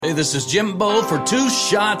everybody. This is Jimbo for Two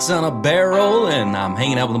Shots on a Barrel, and I'm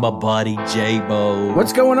hanging out with my buddy, J-Bo.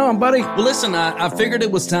 What's going on, buddy? Well, listen, I figured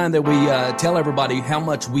it was time that we tell everybody how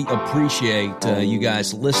much we appreciate you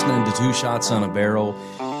guys listening to Two Shots on a Barrel.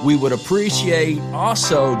 We would appreciate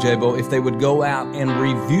also, J-Bo, if they would go out and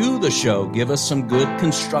review the show, give us some good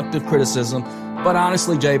constructive criticism. But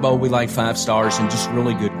honestly, J-Bo, we like 5 stars and just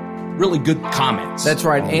really good comments. That's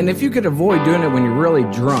right. And if you could avoid doing it when you're really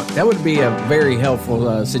drunk, that would be a very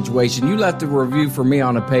helpful situation. You left a review for me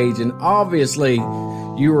on a page, and obviously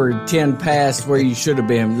you were 10 past where you should have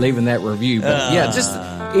been leaving that review. But yeah, just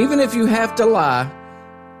even if you have to lie,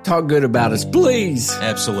 talk good about us, please.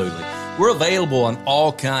 Absolutely. We're available on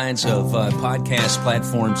all kinds of podcast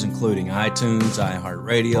platforms, including iTunes,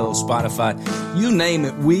 iHeartRadio, Spotify. You name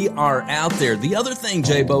it, we are out there. The other thing,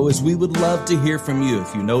 J-Bo, is we would love to hear from you.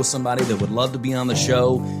 If you know somebody that would love to be on the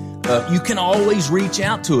show, you can always reach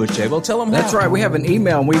out to us, J-Bo. Tell them how. That's right. We have an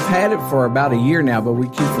email, and we've had it for about a year now, but we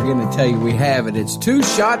keep forgetting to tell you we have it. It's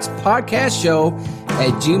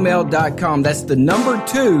twosshotspodcastshow@gmail.com. That's the number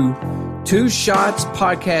 2,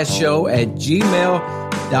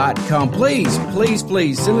 twosshotspodcastshow@gmail.com. Please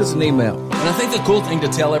send us an email. And I think the cool thing to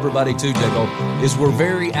tell everybody too, J-Bo, is we're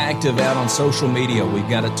very active out on social media. We've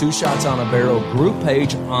got a Two Shots on a Barrel group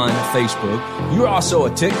page on Facebook. You're also a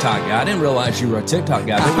TikTok guy. I didn't realize you were a TikTok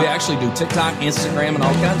guy, but we actually do TikTok, Instagram, and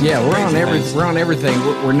all kinds of we're on everything. We're on everything.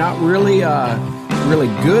 We're not really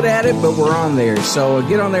good at it, but we're on there. So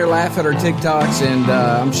get on there, laugh at our TikToks, and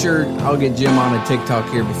I'm sure I'll get Jim on a TikTok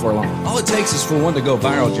here before long. All it takes is for one to go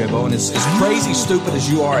viral, J-Bo, and as crazy stupid as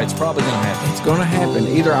you are, it's probably going to happen. It's going to happen.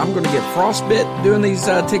 Either I'm going to get frostbit doing these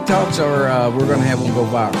TikToks, or we're going to have them go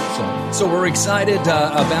viral. So we're excited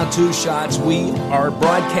about Two Shots. We are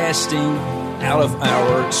broadcasting out of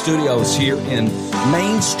our studios here in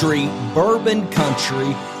Main Street, Bourbon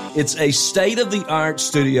Country. It's a state-of-the-art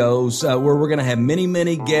studios where we're going to have many,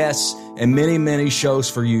 many guests and many, many shows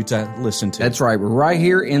for you to listen to. That's right. We're right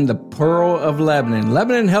here in the Pearl of Lebanon.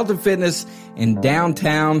 Lebanon Health and Fitness in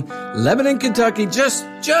downtown Lebanon, Kentucky, just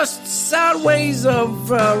sideways of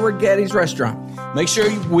Rigetti's restaurant. Make sure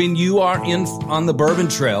when you are on the Bourbon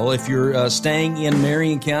Trail, if you're staying in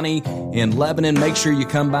Marion County in Lebanon, make sure you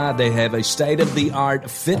come by. They have a state-of-the-art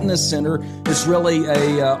fitness center. It's really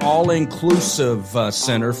a all-inclusive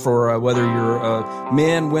center for whether you're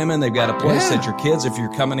men, women. They've got a place that your kids, if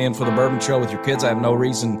you're coming in for the Bourbon Trail with your kids, I have no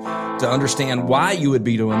reason to understand why you would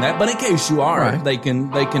be doing that. But in case you are, they can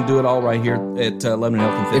do it all right here at Lebanon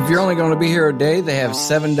Health and Fitness. If you're only going to be here a day, they have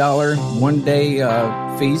 $7 one-day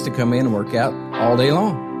fees to come in and work out all day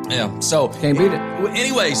long. Yeah, so can't beat it.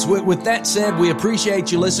 Anyways, with that said, we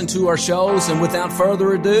appreciate you listening to our shows, and without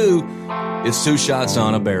further ado, it's Two Shots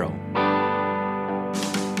on a Barrel.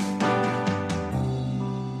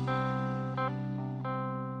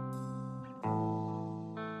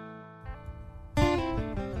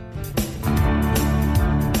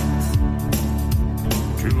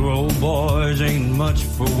 Two old boys ain't much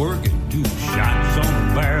for working. 2 shots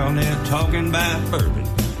on a barrel, and they're talking about bourbon.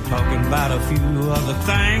 Talking about a few other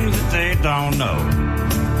things that they don't know.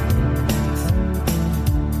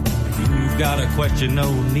 If you've got a question,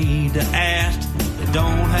 no need to ask. They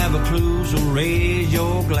don't have a clue, so raise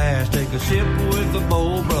your glass. Take a sip with the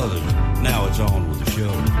Bowl Brothers. Now it's on with the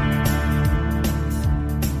show.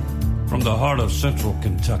 From the heart of central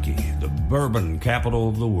Kentucky, the bourbon capital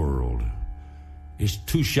of the world, it's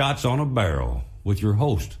Two Shots on a Barrel with your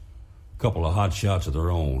host. A couple of hot shots of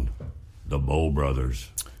their own, the Bowl Brothers.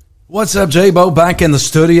 What's up, J-Bo? Back in the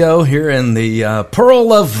studio here in the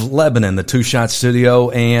Pearl of Lebanon, the Two Shot studio.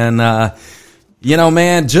 And, you know,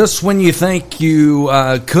 man, just when you think you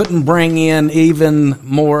couldn't bring in even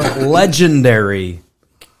more legendary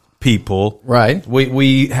people, right?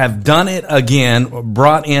 We have done it again,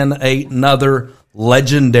 brought in another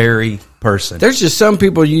legendary person. There's just some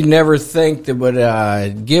people you never think that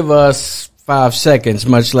would give us 5 seconds,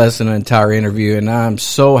 much less an entire interview. And I'm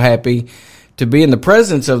so happy to be in the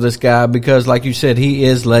presence of this guy because, like you said, he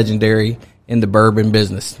is legendary in the bourbon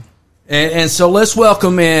business. And so let's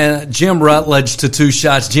welcome in Jim Rutledge to Two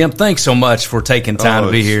Shots. Jim, thanks so much for taking time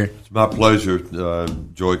to be here. It's my pleasure.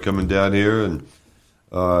 Enjoy coming down here and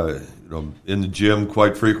in the gym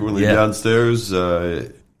quite frequently downstairs.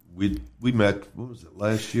 We met, what was it,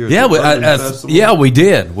 last year? Yeah, we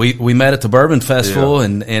did. We met at the Bourbon Festival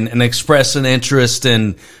and expressed an interest,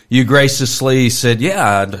 and you graciously said,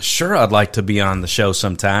 I'd like to be on the show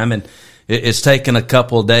sometime. it's taken a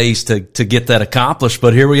couple of days to get that accomplished,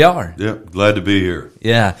 but here we are. Yeah, glad to be here.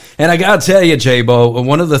 Yeah, and I got to tell you, J-Bo,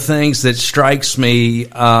 one of the things that strikes me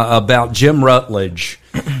about Jim Rutledge,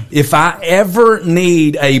 if I ever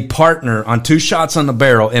need a partner on Two Shots on the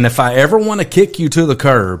Barrel, and if I ever want to kick you to the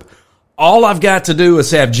curb, all I've got to do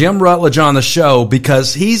is have Jim Rutledge on the show,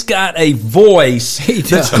 because he's got a voice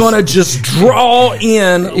that's going to just draw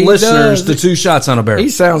in listeners to Two Shots on a Barrel. He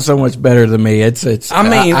sounds so much better than me.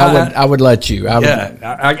 I would let you.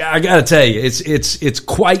 I got to tell you, it's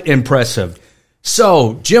quite impressive.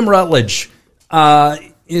 So, Jim Rutledge,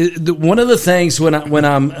 one of the things when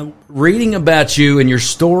I'm reading about you and your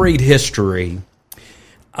storied history,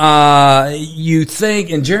 you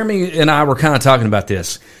think, and Jeremy and I were kind of talking about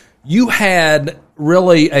this, you had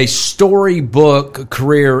really a storybook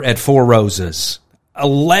career at Four Roses, a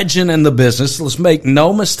legend in the business. Let's make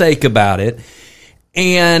no mistake about it.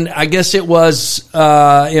 And I guess it was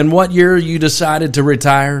in what year you decided to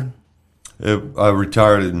retire? I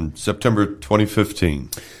retired in September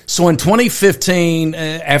 2015. So in 2015,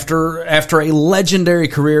 after a legendary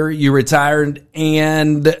career, you retired,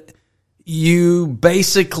 and you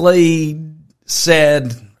basically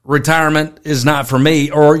said, retirement is not for me,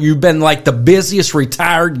 or you've been like the busiest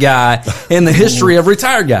retired guy in the history of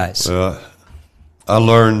retired guys. I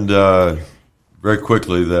learned very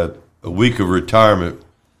quickly that a week of retirement,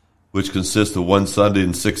 which consists of one Sunday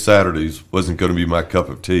and 6 Saturdays, wasn't going to be my cup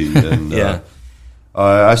of tea. And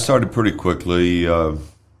I started pretty quickly.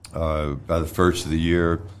 By the first of the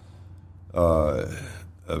year of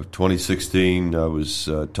 2016, I was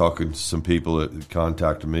talking to some people that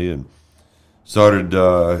contacted me and started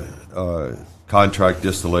contract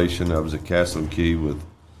distillation. I was at Castle and Key with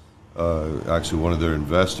actually one of their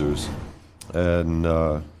investors. And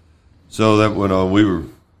so that went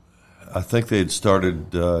on. I think they had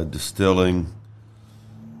started distilling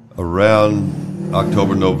around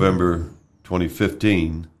October, November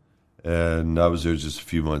 2015, and I was there just a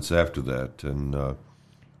few months after that. And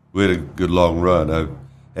we had a good long run. I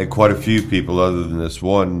had quite a few people other than this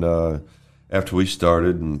one after we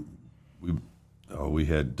started, and we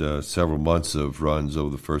had several months of runs over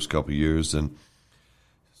the first couple of years, and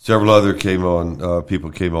several other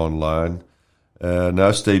people came online, and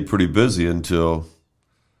I stayed pretty busy until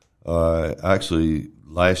actually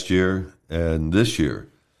last year and this year.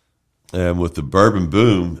 And with the bourbon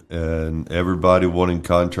boom and everybody wanting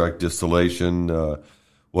contract distillation,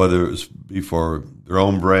 whether it was for their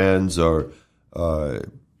own brands or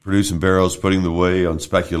producing barrels, putting them away on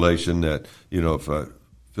speculation that, if I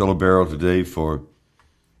fill a barrel today for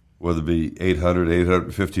whether it be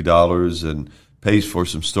 $800, $850 and pays for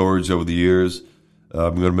some storage over the years,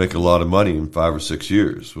 I'm going to make a lot of money in 5 or 6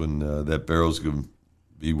 years when that barrel's going to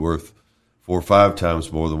be worth 4 or 5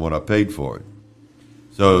 times more than what I paid for it.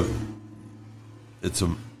 So it's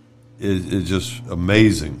just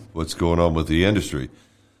amazing what's going on with the industry.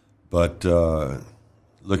 But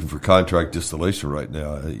looking for contract distillation right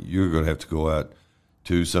now, you're going to have to go out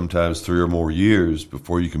to sometimes 3 or more years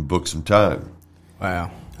before you can book some time.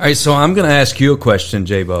 Wow. All right, so I'm going to ask you a question,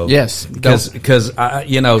 J-Bo. Yes. Because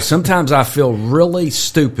sometimes I feel really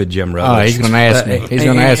stupid, Jim Rutledge. Oh, he's going to ask me. He's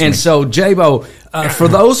going to ask me. And so, J-Bo, for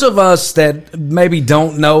those of us that maybe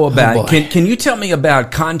don't know about, can you tell me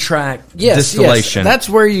about contract distillation? Yes, that's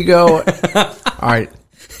where you go. All right,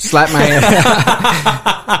 slap my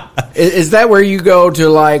hand. Is that where you go to,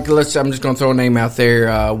 like, I'm just going to throw a name out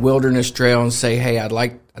there, Wilderness Trail, and say, hey, I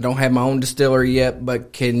don't have my own distillery yet,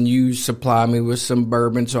 but can you supply me with some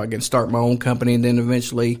bourbon so I can start my own company and then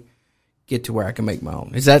eventually get to where I can make my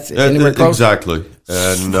own? Is that anywhere close? Exactly.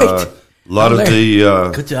 And a lot of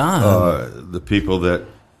the good job. The people that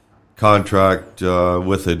contract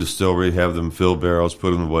with a distillery have them fill barrels,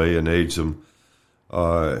 put them away, and age them.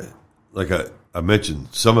 Like I mentioned,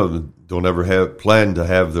 some of them don't ever plan to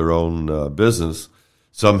have their own business.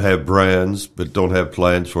 Some have brands but don't have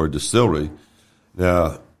plans for a distillery.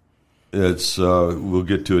 Now, it's we'll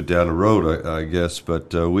get to it down the road, I guess,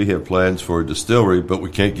 but we have plans for a distillery, but we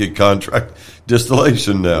can't get contract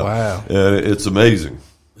distillation now. Wow. It's amazing.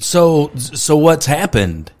 So what's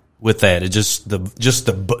happened with that? It's just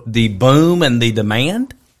the boom and the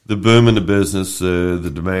demand? The boom in the business,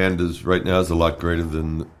 the demand is right now is a lot greater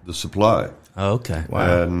than the supply. Oh, okay.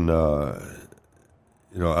 Wow. And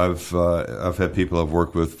I've had people I've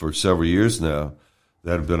worked with for several years now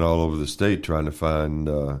that have been all over the state trying to find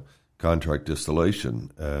contract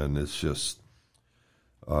distillation, and it's just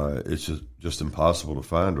impossible to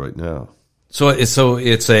find right now. So it's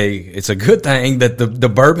a good thing that the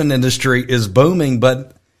bourbon industry is booming,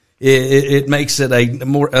 but it makes it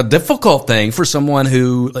a difficult thing for someone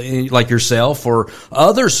who, like yourself or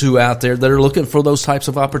others who out there that are looking for those types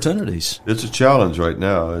of opportunities. It's a challenge right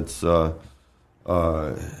now. It's if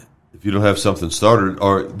you don't have something started,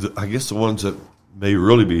 or I guess the ones that may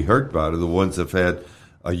really be hurt by it are the ones that have had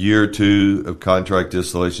a year or two of contract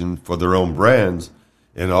distillation for their own brands,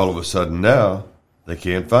 and all of a sudden now they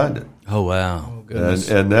can't find it. Oh, wow. Oh, goodness.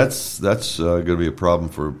 And that's going to be a problem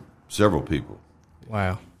for several people.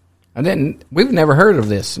 Wow. We've never heard of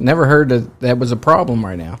this. Never heard that was a problem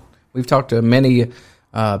right now. We've talked to many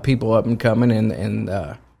people up and coming, and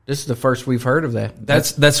this is the first we've heard of that.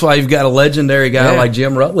 That's why you've got a legendary guy like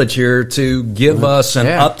Jim Rutledge here to give us an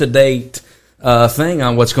up-to-date thing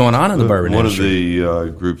on what's going on in the bourbon industry. One of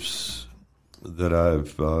the groups that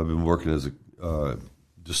I've been working as a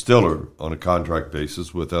distiller on a contract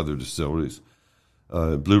basis with other distilleries,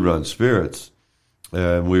 Blue Run Spirits,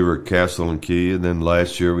 and we were at Castle and Key, and then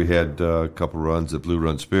last year we had a couple runs at Blue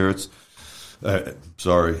Run Spirits, at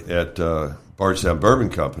Bardstown Bourbon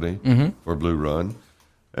Company for Blue Run,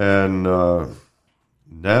 and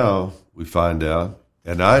now we find out,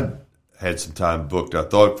 and I had some time booked, I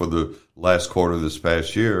thought, for the last quarter of this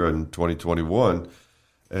past year in 2021,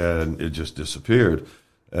 and it just disappeared.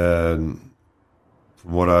 And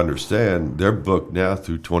from what I understand, they're booked now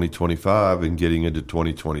through 2025 and getting into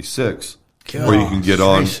 2026, where you can get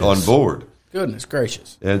on board. Goodness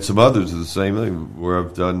gracious. And some others are the same thing, where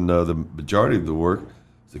I've done the majority of the work,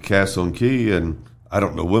 the Castle and Key, and I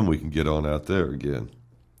don't know when we can get on out there again.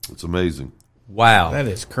 It's amazing. Wow. That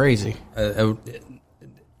is crazy.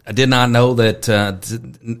 I did not know that.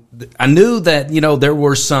 I knew that, there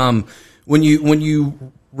were some, when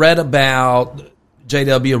you read about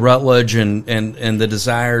J.W. Rutledge and the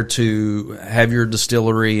desire to have your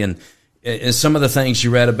distillery, and some of the things you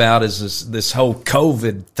read about is this whole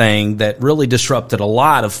COVID thing that really disrupted a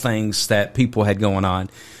lot of things that people had going on.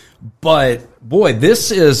 But boy,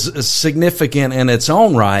 this is significant in its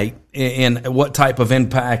own right, in what type of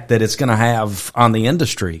impact that it's going to have on the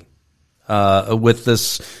industry with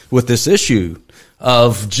this issue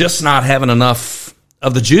of just not having enough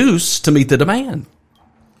of the juice to meet the demand.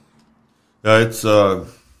 It's don't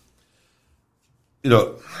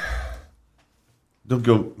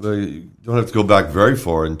have to go back very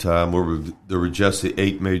far in time where there were just the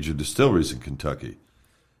 8 major distilleries in Kentucky.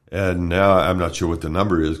 And now I'm not sure what the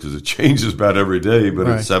number is because it changes about every day, but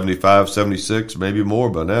It's 75, 76, maybe more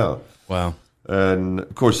by now. Wow. And,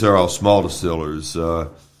 of course, they're all small distillers.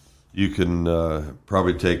 You can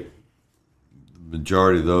probably take the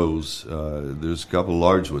majority of those. There's a couple of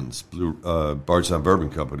large ones. Bardstown Bourbon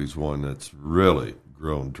Company's one that's really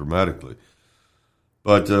grown dramatically.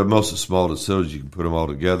 But most of the small distilleries, you can put them all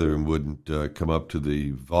together and wouldn't come up to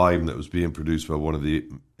the volume that was being produced by one of the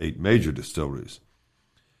 8 major distilleries.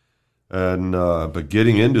 And but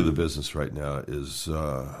getting into the business right now is,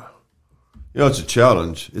 it's a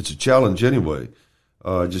challenge. It's a challenge anyway.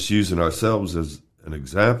 Just using ourselves as an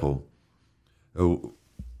example. When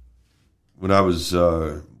I was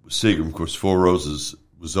Seagram, of course, Four Roses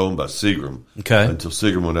was owned by Seagram until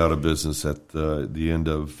Seagram went out of business at the end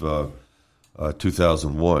of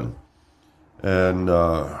 2001. And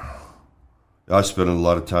I spent a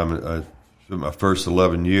lot of time. I spent my first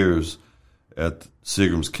 11 years at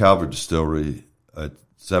Seagram's Calvert Distillery at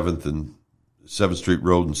 7th Street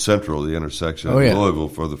Road in Central, the intersection of Louisville,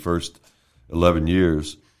 for the first 11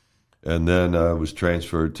 years. And then I was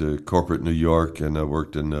transferred to corporate New York, and I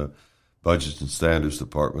worked in the Budgets and Standards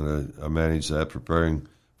Department. I managed that, preparing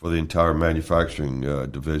for the entire manufacturing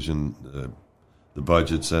division, the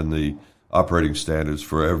budgets and the operating standards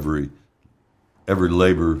for every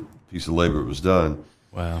piece of labor that was done.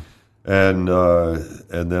 Wow. And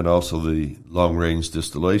then also the long-range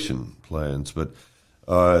distillation plans. But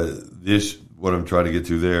what I'm trying to get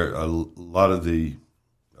through there, a lot of the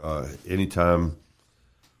anytime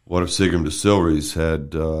one of Seagram distilleries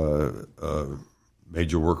had a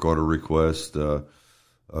major work order request, a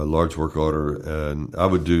large work order, and I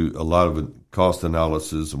would do a lot of cost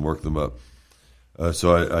analysis and work them up.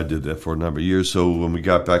 So I did that for a number of years. So when we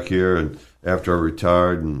got back here, and after I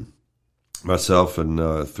retired, and myself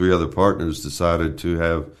and 3 other partners decided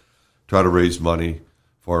to try to raise money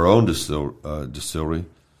for our own distillery,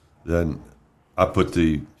 then I put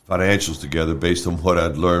the financials together based on what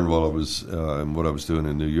I'd learned while I was and what I was doing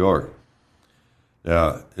in New York.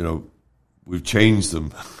 Now, we've changed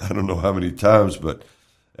them. I don't know how many times, but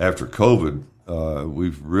after COVID,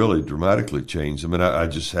 we've really dramatically changed them. And I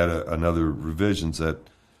just had another revisions that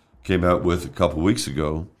came out with a couple of weeks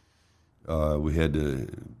ago. We had to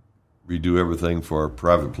redo everything for our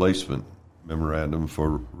private placement memorandum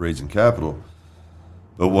for raising capital.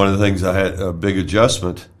 But one of the things I had a big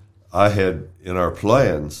adjustment I had in our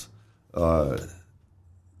plans,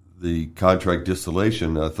 the contract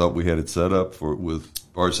distillation. I thought we had it set up with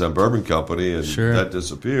Bardstown Bourbon Company, and that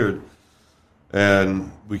disappeared,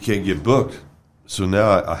 and we can't get booked. So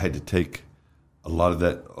now I had to take a lot of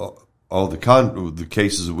that, all the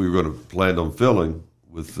cases that we were going to plan on filling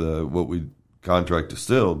with what we contract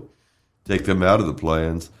distilled, take them out of the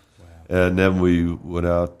plans. And then we went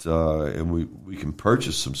out and we can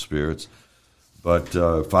purchase some spirits, but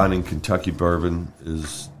finding Kentucky bourbon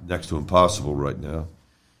is next to impossible right now.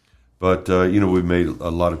 But, we've made a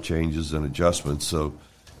lot of changes and adjustments. So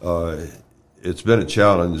it's been a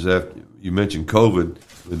challenge. After you mentioned COVID,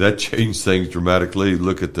 that changed things dramatically.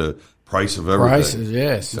 Look at the price of everything. Prices,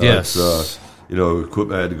 yes. Yes.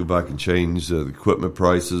 Equipment, I had to go back and change the equipment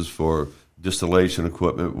prices for distillation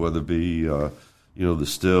equipment, whether it be the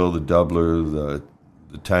still, the doubler,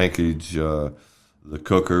 the tankage, the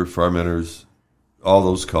cooker, fermenters, all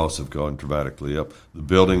those costs have gone dramatically up. The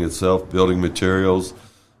building itself, building materials,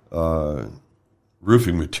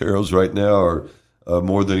 roofing materials right now are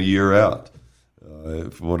more than a year out,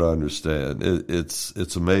 from what I understand.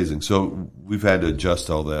 It's amazing. So we've had to adjust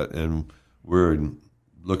all that, and we're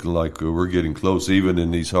looking like we're getting close, even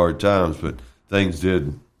in these hard times. But things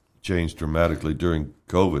did change dramatically during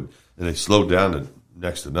COVID, and they slowed down to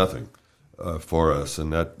next to nothing for us,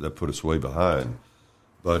 and that put us way behind.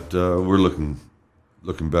 But we're looking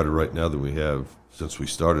better right now than we have since we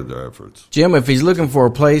started our efforts. Jim, if he's looking for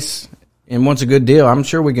a place and wants a good deal, I'm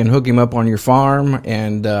sure we can hook him up on your farm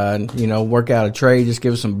and work out a trade. Just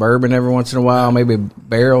give us some bourbon every once in a while, maybe a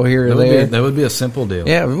barrel here or there. That would be a simple deal.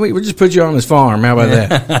 Yeah, we just put you on his farm. How about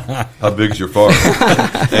that? How big's your farm?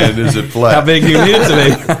 And is it flat? How big do you need it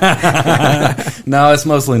to be? No, it's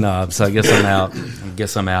mostly knobs. So I guess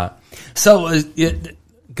I'm out. So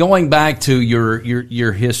going back to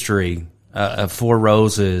your history of Four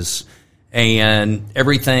Roses and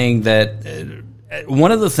everything that.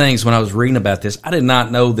 One of the things when I was reading about this, I did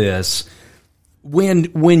not know this.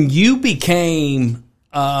 When you became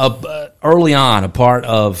early on a part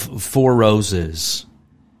of Four Roses,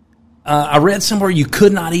 I read somewhere you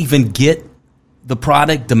could not even get the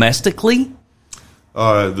product domestically.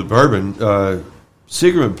 The bourbon,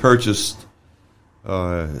 Seagram purchased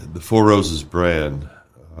the Four Roses brand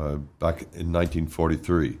back in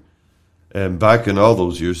 1943. And back in all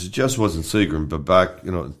those years, it just wasn't Seagram, but back,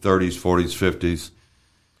 in the 30s, 40s,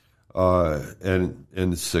 50s, and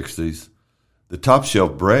in the 60s, the top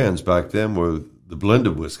shelf brands back then were the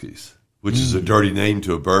blended whiskeys, which is a dirty name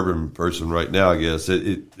to a bourbon person right now, I guess.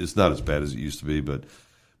 It's not as bad as it used to be, but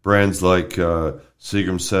brands like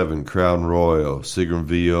Seagram 7, Crown Royal, Seagram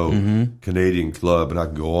VO, Canadian Club, and I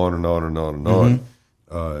can go on and on and on and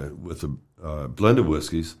on with the blended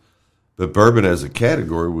whiskeys. But bourbon as a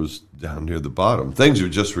category was down near the bottom. Things are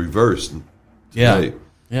just reversed today.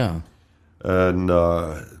 Yeah. And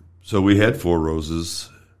so we had Four Roses.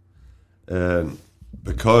 And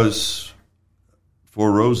because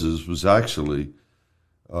Four Roses was actually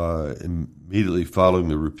immediately following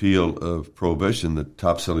the repeal of Prohibition, the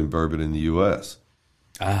top-selling bourbon in the U.S.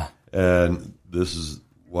 And this is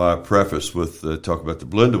why I preface with talk about the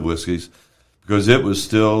blended whiskeys, because it was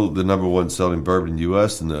still the number one selling bourbon in the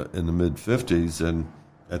U.S. in the mid-'50s, and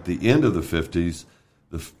at the end of the 50s,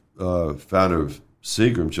 the founder of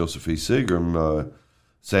Seagram, Joseph E. Seagram,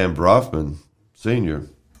 Sam Brofman Sr.,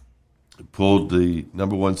 pulled the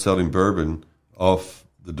number one selling bourbon off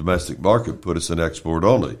the domestic market, put us in export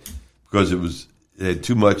only, because it had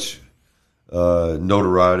too much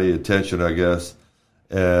notoriety, attention, I guess,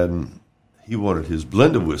 and he wanted his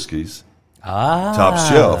blended whiskeys top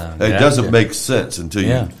shelf. It doesn't make sense until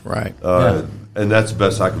you right. And that's the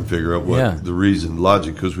best I can figure out what the reason,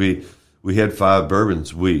 logic, because we had 5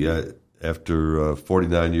 bourbons. After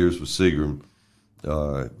 49 years with Seagram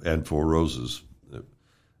and Four Roses,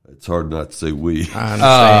 it's hard not to say we.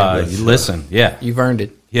 I understand. Listen, you've earned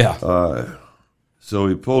it. Yeah. So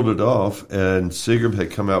he pulled it off, and Seagram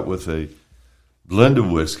had come out with a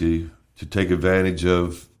blended whiskey to take advantage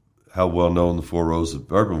of how well-known the Four Roses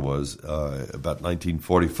bourbon was about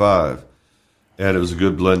 1945. And it was a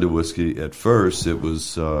good blended whiskey at first. It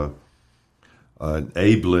was an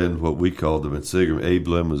A blend, what we called them at Seagram. A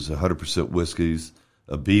blend was 100% whiskeys.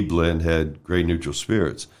 A B blend had grain neutral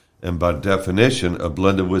spirits. And by definition, a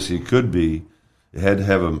blended whiskey it had to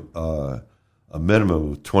have a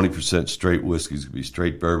minimum of 20% straight whiskeys. It could be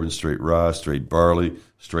straight bourbon, straight rye, straight barley,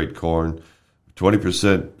 straight corn.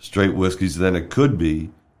 20% straight whiskeys, then it could be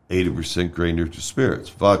 80% grain neutral spirits,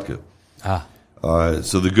 vodka.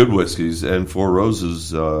 So the good whiskeys, and Four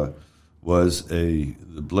Roses was the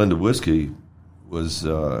blended whiskey was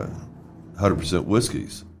 100%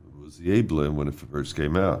 whiskeys. It was the A blend when it first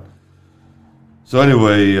came out. So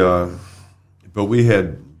anyway, but we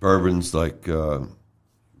had bourbons like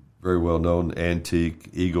very well known Antique,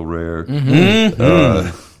 Eagle Rare.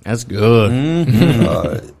 That's good.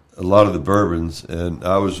 A lot of the bourbons, and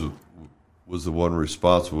I was the one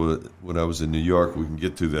responsible when I was in New York. We can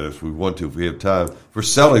get to that if we want to, if we have time, for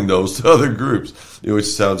selling those to other groups, which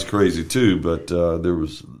sounds crazy too, but there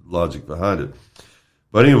was logic behind it.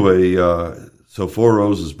 But anyway, so Four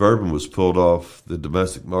Roses bourbon was pulled off the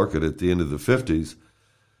domestic market at the end of the 50s.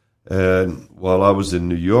 And while I was in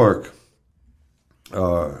New York,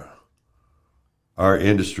 our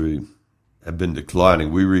industry had been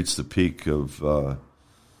declining. We reached the peak of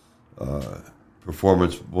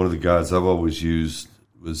performance. One of the guides I've always used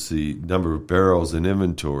was the number of barrels in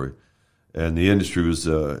inventory. And the industry was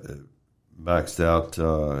maxed out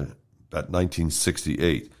about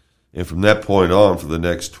 1968. And from that point on, for the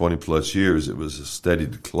next 20-plus years, it was a steady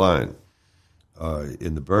decline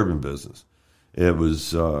in the bourbon business. It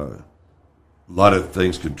was a lot of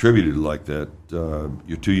things contributed like that.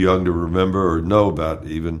 You're too young to remember or know about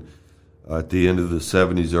even at the end of the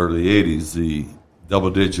 70s, early 80s, the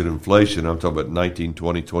double-digit inflation, I'm talking about 19,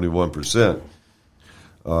 20, 21%,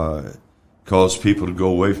 caused people to go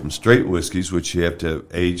away from straight whiskeys, which you have to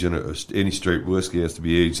age in any straight whiskey has to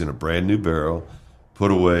be aged in a brand-new barrel,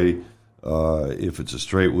 put away. If it's a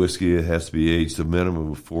straight whiskey, it has to be aged a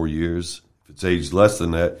minimum of 4 years. If it's aged less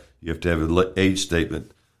than that, you have to have an age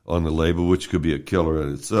statement on the label, which could be a killer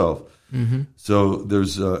in itself. Mm-hmm. So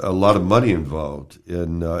there's a lot of money involved.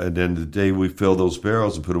 And then the day we fill those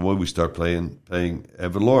barrels and put them away, we start paying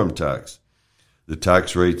ad valorem tax. The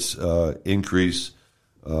tax rates increase,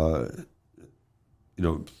 throughout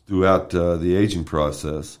the aging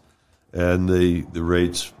process. And the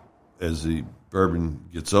rates, as the bourbon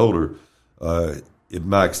gets older, it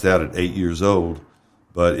maxed out at 8 years old,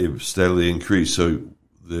 but it steadily increased. So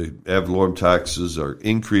the ad valorem taxes are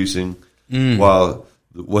increasing while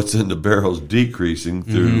what's in the barrel is decreasing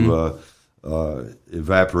through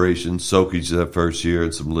evaporation, soakage that first year,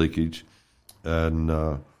 and some leakage.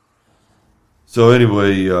 And so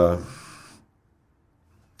anyway,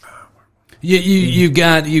 you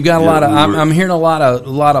got a lot of. I'm hearing a lot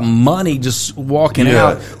of money just walking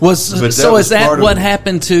out. Is that what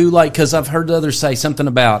happened to, like? Because I've heard others say something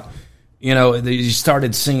about, you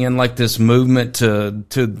started seeing like this movement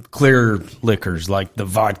to clear liquors, like the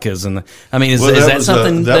vodkas and is that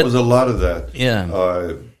something that was a lot of that?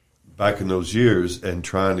 Yeah. Back in those years, and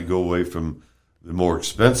trying to go away from the more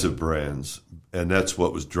expensive brands, and that's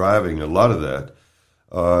what was driving a lot of that,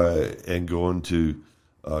 and going to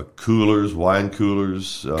coolers, wine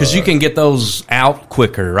coolers, because you can get those out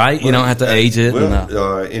quicker, right? You don't have to age it.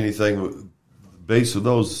 Anything base of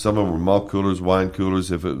those, some of them were malt coolers, wine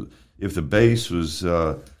coolers. If the base was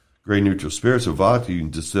grain neutral spirits or vodka, you can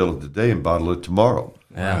distill it today and bottle it tomorrow.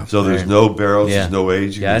 Yeah, so there's no barrels, there's no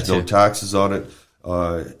aging, there's no taxes on it.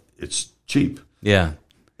 It's cheap. Yeah,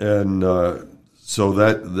 and so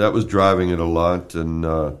that was driving it a lot, and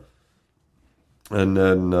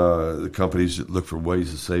then the companies look for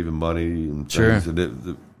ways of saving money and things,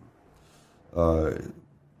 and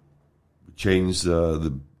changed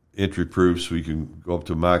the entry proofs. We can go up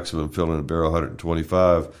to maximum fill in a barrel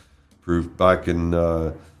 125 proof. Back in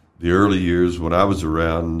the early years when I was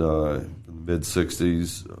around, the mid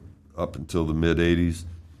 60s up until the mid 80s,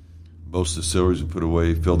 most distilleries would put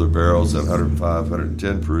away, fill their barrels at 105,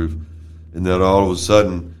 110 proof, and then all of a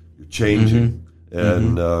sudden you're changing,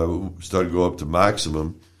 and started to go up to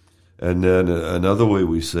maximum. And then another way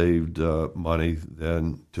we saved money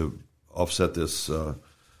then to offset this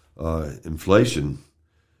inflation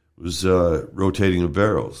was rotating of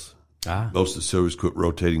barrels. Most distilleries quit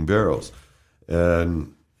rotating barrels.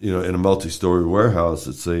 And, in a multi-story warehouse,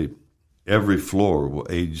 let's say every floor will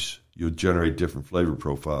age, you'll generate different flavor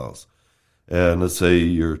profiles. And let's say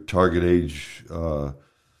your target age,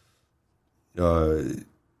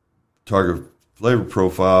 target flavor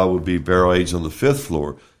profile would be barrel aged on the 5th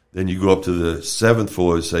floor. Then you go up to the 7th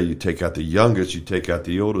floor, say you take out the youngest, you take out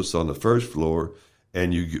the oldest on the 1st floor,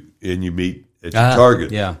 and you meet at your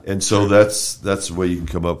target. Yeah. And so that's the way you can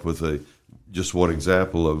come up with just one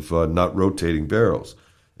example of not rotating barrels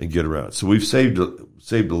and get around. So we've saved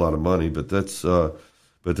a lot of money, but that's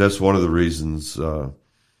one of the reasons the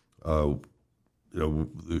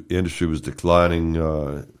industry was declining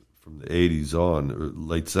from the 80s on, or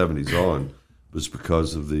late 70s on, was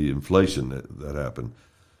because of the inflation that happened.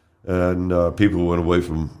 And people went away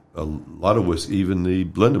from a lot of whiskey, even the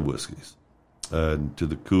blended whiskeys, and to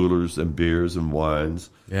the coolers and beers and wines.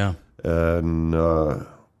 Yeah. And now,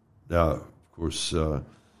 of course,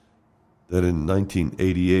 then in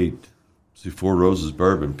 1988, see, Four Roses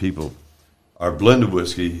Bourbon, our blended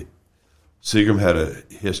whiskey, Seagram had a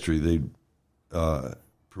history. They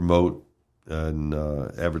promote and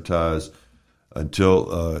advertise until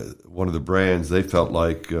one of the brands, they felt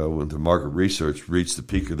like when the market research reached the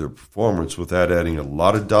peak of their performance without adding a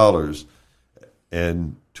lot of dollars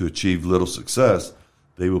and to achieve little success,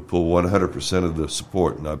 they will pull 100% of the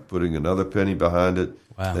support, not putting another penny behind it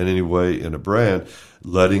in any way in a brand,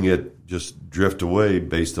 letting it just drift away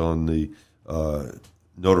based on the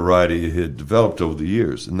notoriety it had developed over the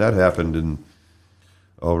years. And that happened in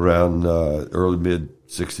around early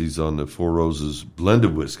mid-'60s on the Four Roses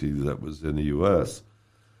blended whiskey that was in the U.S.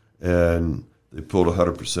 And they pulled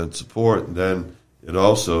 100% support. And then it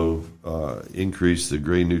also increased the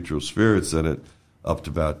grain neutral spirits in it up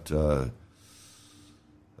to about,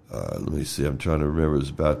 let me see, I'm trying to remember, it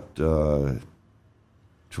was about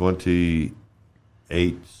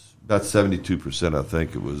 72%, I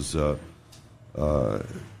think it was, or a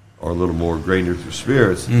little more grain neutral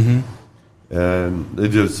spirits. Mm-hmm. And they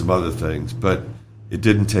did some other things, but it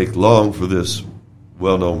didn't take long for this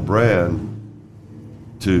well-known brand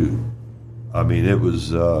to, I mean, it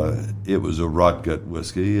was a rot gut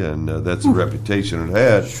whiskey, and that's the reputation it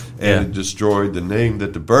had, and it destroyed the name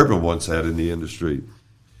that the bourbon once had in the industry.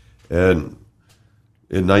 And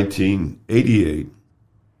in 1988,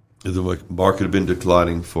 the market had been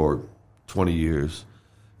declining for 20 years.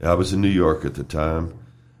 I was in New York at the time,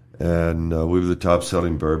 and we were the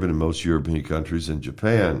top-selling bourbon in most European countries and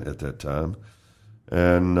Japan at that time.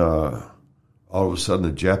 And all of a sudden,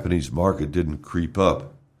 the Japanese market didn't creep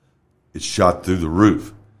up. It shot through the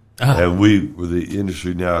roof. And we were the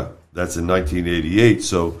industry now, that's in 1988,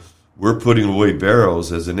 so we're putting away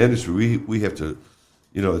barrels as an industry. We have to,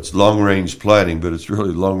 it's long-range planning, but it's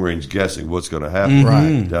really long-range guessing what's going to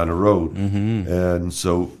happen down the road. Mm-hmm. And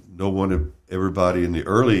so everybody in the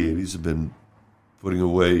early 80s have been putting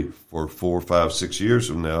away for 4, 5, 6 years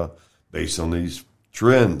from now based on these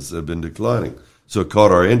trends that have been declining. So it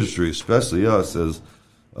caught our industry, especially us as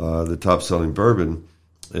the top-selling bourbon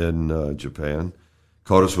in Japan,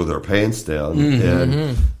 caught us with our pants down. Mm-hmm.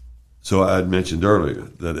 And so I had mentioned earlier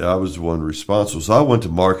that I was the one responsible. So I went to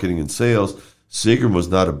marketing and sales. Seagram was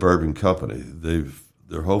not a bourbon company.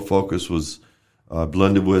 Their whole focus was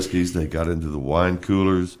blended whiskeys. They got into the wine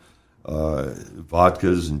coolers,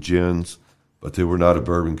 vodkas and gins, but they were not a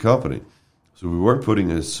bourbon company. So we weren't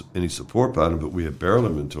putting any support behind them, but we had barrel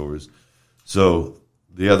inventories. So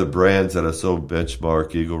the other brands that I sold,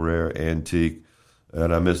 Benchmark, Eagle Rare, Antique,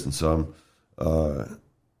 and I'm missing some,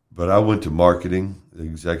 but I went to marketing, the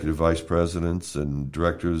executive vice presidents and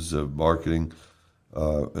directors of marketing,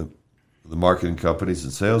 the marketing companies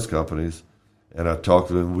and sales companies, and I talked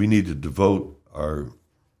to them. We need to devote our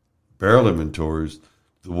barrel inventories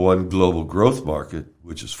to one global growth market,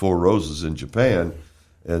 which is Four Roses in Japan,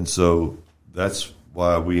 and so that's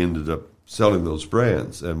why we ended up selling those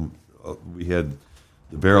brands, and we had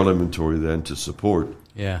the barrel inventory then to support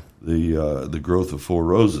the growth of Four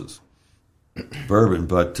Roses bourbon.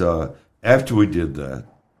 But after we did that,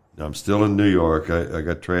 I'm still in New York. I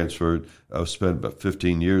got transferred. I spent about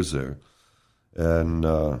 15 years there, and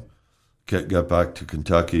got back to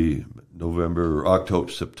Kentucky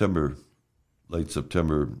late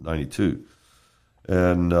September '92,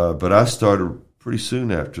 and but I started pretty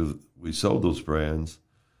soon after we sold those brands,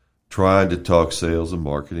 trying to talk sales and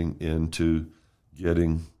marketing into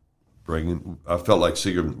bringing. I felt like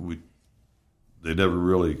Seagram, they never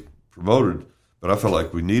really promoted, but I felt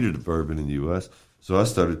like we needed a bourbon in the U.S., so I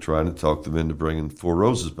started trying to talk them into bringing Four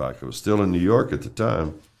Roses back. I was still in New York at the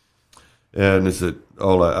time, and they said,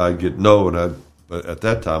 I'd get no, but at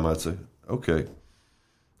that time I'd say, okay,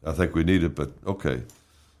 I think we need it, but okay.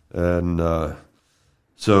 And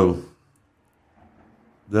so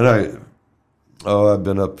then I've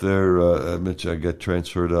been up there. I mentioned I got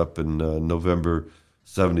transferred up in November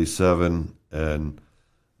 '77, and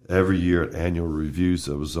every year at annual reviews,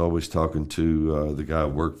 I was always talking to the guy I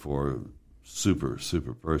worked for, super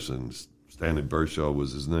person. Stanley Bershaw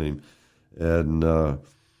was his name. And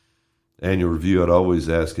annual review, I'd always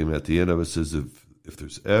ask him at the end of it, says, if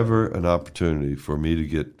there's ever an opportunity for me to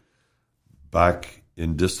get back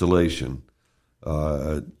in distillation,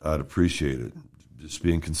 I'd appreciate it, just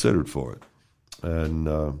being considered for it.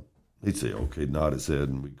 And he'd say, okay, nod his head,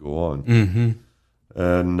 and we'd go on. Mm-hmm.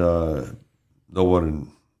 And no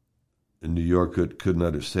one in New York couldn't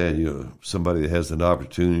understand, somebody that has an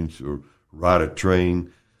opportunity to ride a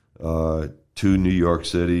train to New York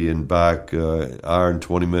City and back, hour and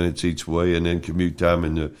 20 minutes each way, and then commute time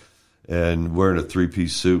and wearing a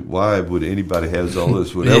 3-piece suit. Why would anybody have all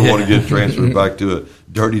this? Would ever want to get transferred back to a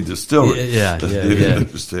dirty distillery? Yeah. They didn't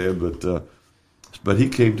understand. But he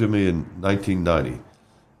came to me in 1990,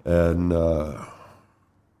 and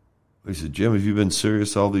he said, "Jim, have you been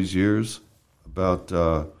serious all these years about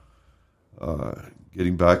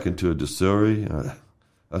getting back into a distillery?"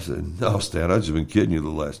 I said, "No, Stan, I've just been kidding you the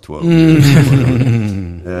last 12 years."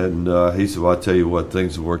 And he said, "Well, I'll tell you what,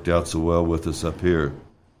 things have worked out so well with us up here.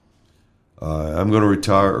 I'm going to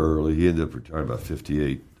retire early." He ended up retiring about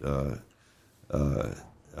 58. "I'm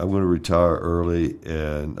going to retire early,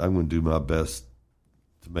 and I'm going to do my best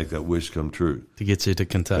to make that wish come true." To get you to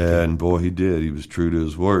Kentucky. And, boy, he did. He was true to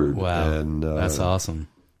his word. Wow. And, that's awesome.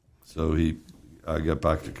 So I got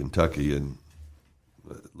back to Kentucky in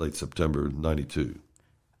late September of 92.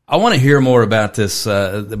 I want to hear more about this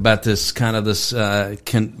back to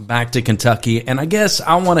Kentucky, and I guess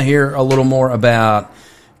I want to hear a little more about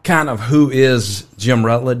kind of who is Jim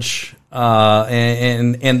Rutledge,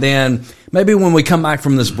 and then maybe when we come back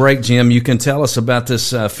from this break, Jim, you can tell us about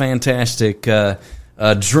this fantastic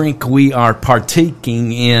drink we are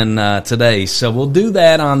partaking in today. So we'll do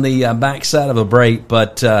that on the backside of a break,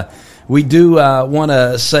 but we do want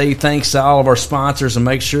to say thanks to all of our sponsors and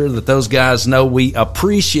make sure that those guys know we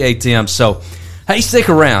appreciate them. So, hey, stick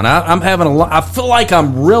around. I feel like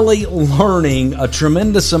I'm really learning a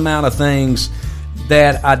tremendous amount of things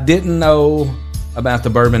that I didn't know about the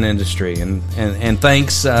bourbon industry. And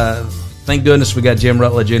thanks, thank goodness we got Jim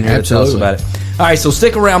Rutledge in here Absolutely. to tell us about it. All right, so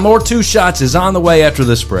stick around. More Two Shots is on the way after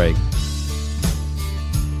this break.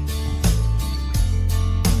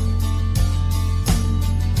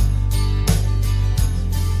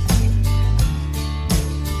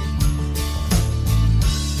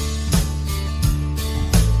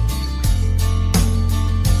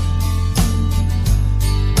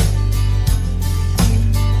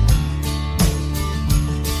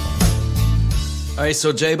 All right,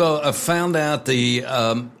 so Jabo, I found out the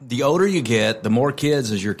older you get, the more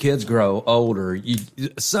kids, as your kids grow older, you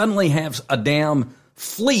suddenly have a damn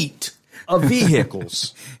fleet of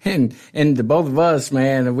vehicles. And the both of us,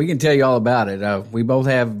 man, we can tell you all about it. We both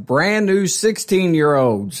have brand new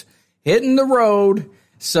 16-year-olds hitting the road.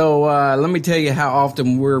 So let me tell you how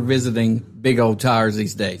often we're visiting Big Old Tires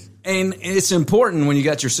these days. And it's important when you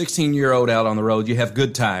got your 16-year-old out on the road, you have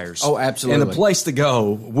good tires. Oh, absolutely. And the place to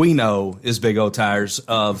go, we know, is Big Old Tires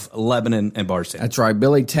of Lebanon and Bardstown. That's right.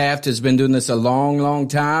 Billy Taft has been doing this a long, long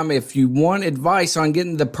time. If you want advice on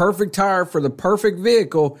getting the perfect tire for the perfect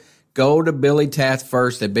vehicle, go to Billy Taft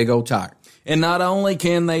first at Big Old Tire. And not only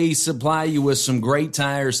can they supply you with some great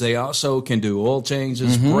tires, they also can do oil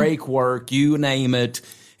changes, brake work, you name it.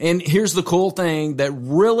 And here's the cool thing that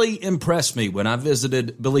really impressed me when I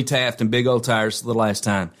visited Billy Taft and Big Old Tires the last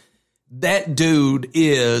time. That dude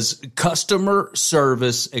is customer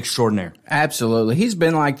service extraordinaire. Absolutely. He's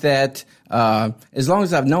been like that as long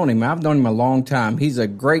as I've known him. I've known him a long time. He's a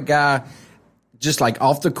great guy, just like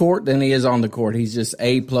off the court than he is on the court. He's just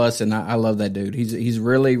A+, and I love that dude. He's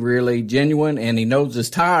really, really genuine, and he knows his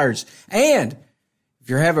tires. And if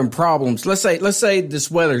you're having problems, let's say this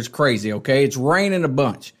weather's crazy, okay? It's raining a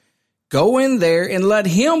bunch. Go in there and let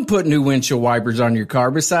him put new windshield wipers on your car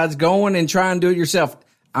besides going and trying to do it yourself.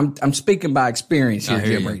 I'm speaking by experience here,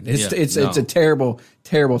 Jim Reed. It's a terrible,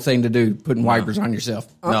 terrible thing to do, putting wipers on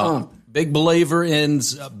yourself. No. Big believer in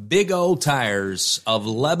Big Old Tires of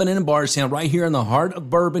Lebanon and Bardstown, right here in the heart of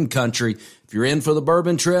bourbon country. If you're in for the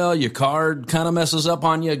bourbon trail, your car kind of messes up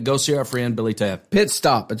on you, go see our friend Billy Taft. Pit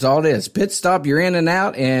stop. That's all it is. Pit stop. You're in and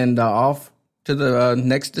out and off to the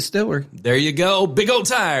next distillery. There you go. Big Old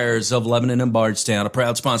Tires of Lebanon and Bardstown, a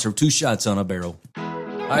proud sponsor of Two Shots on a Barrel.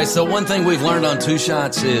 All right, so one thing we've learned on Two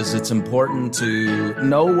Shots is it's important to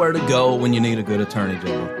know where to go when you need a good attorney,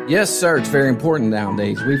 Joe. Yes, sir. It's very important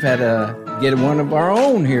nowadays. We've had to get one of our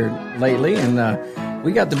own here lately, and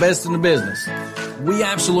we got the best in the business. We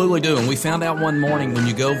absolutely do, and we found out one morning when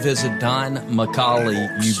you go visit Don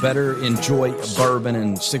McCauley, you better enjoy bourbon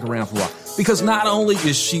and stick around for a while. Because not only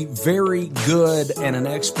is she very good and an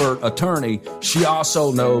expert attorney, she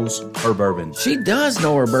also knows her bourbon. She does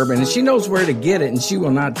know her bourbon, and she knows where to get it, and she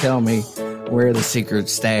will not tell me where the secret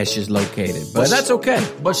stash is located. But that's okay.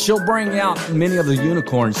 But she'll bring out many of the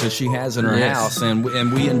unicorns that she has in her house, and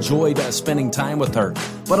we enjoyed spending time with her.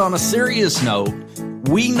 But on a serious note,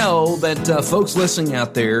 we know that folks listening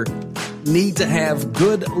out there need to have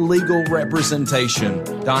good legal representation.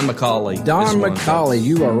 Don McCauley. Don McCauley,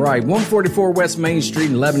 you are right. 144 West Main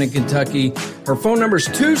Street in Lebanon, Kentucky. Her phone number is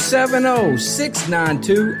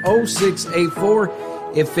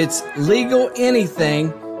 270-692-0684. If it's legal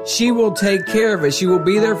anything, she will take care of it. She will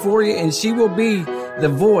be there for you, and she will be the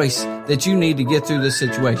voice that you need to get through this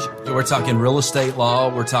situation. We're talking real estate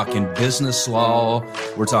law. We're talking business law.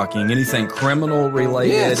 We're talking anything criminal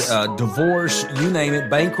related, Yes. divorce, you name it,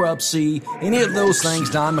 bankruptcy, any of those things.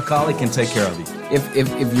 Don McCauley can take care of you. If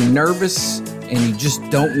you're nervous and you just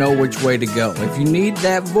don't know which way to go, if you need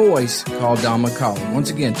that voice, call Don McCauley. Once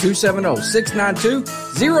again,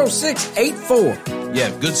 270-692-0684. Yeah,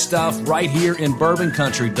 good stuff right here in Bourbon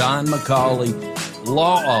Country. Don McCauley,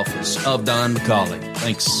 Law Office of Don McCauley.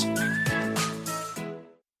 Thanks.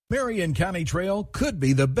 Marion County Trail could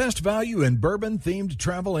be the best value in bourbon-themed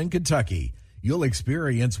travel in Kentucky. You'll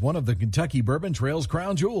experience one of the Kentucky Bourbon Trail's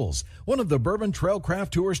crown jewels, one of the Bourbon Trail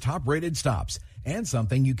Craft Tour's top-rated stops, and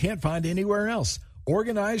something you can't find anywhere else.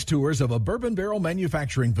 Organized tours of a bourbon barrel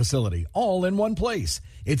manufacturing facility, all in one place.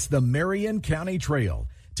 It's the Marion County Trail.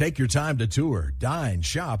 Take your time to tour, dine,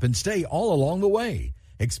 shop, and stay all along the way.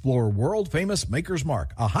 Explore world-famous Maker's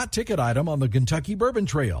Mark, a hot ticket item on the Kentucky Bourbon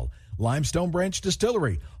Trail. Limestone Branch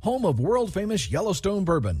Distillery, home of world-famous Yellowstone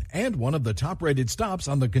bourbon, and one of the top-rated stops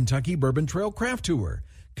on the Kentucky Bourbon Trail Craft Tour.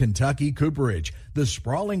 Kentucky Cooperage, the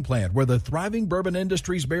sprawling plant where the thriving bourbon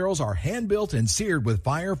industry's barrels are hand-built and seared with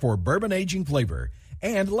fire for bourbon aging flavor.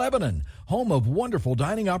 And Lebanon, home of wonderful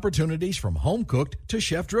dining opportunities from home-cooked to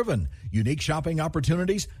chef-driven. Unique shopping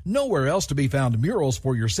opportunities, nowhere else to be found murals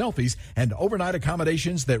for your selfies, and overnight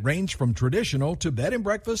accommodations that range from traditional to bed and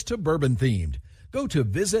breakfast to bourbon-themed. Go to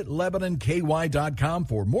visitlebanonky.com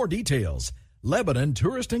for more details. Lebanon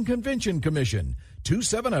Tourist and Convention Commission,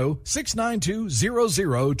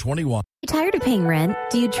 270-692-0021. Tired of paying rent?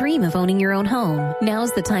 Do you dream of owning your own home?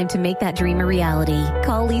 Now's the time to make that dream a reality.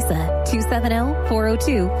 Call Lisa,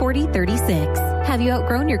 270-402-4036. Have you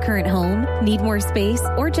outgrown your current home? Need more space?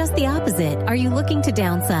 Or just the opposite? Are you looking to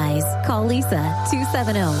downsize? Call Lisa,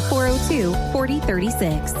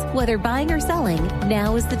 270-402-4036. Whether buying or selling,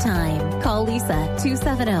 now is the time. Call Lisa,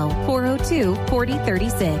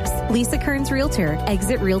 270-402-4036. Lisa Kearns Realtor,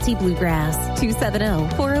 Exit Realty Bluegrass,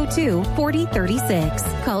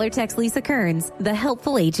 270-402-4036. Call or text Lisa Kearns, the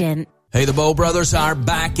helpful agent. Hey, the Bow Brothers are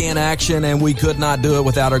back in action, and we could not do it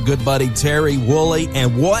without our good buddy Terry Woolley.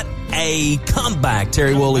 And what a comeback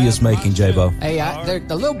Terry Woolley is making, J-Bo. Hey,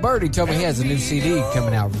 the little birdie told me he has a new CD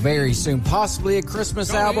coming out very soon. Possibly a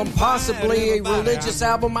Christmas album, possibly a religious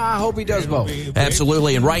album. I hope he does both.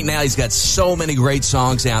 Absolutely. And right now, he's got so many great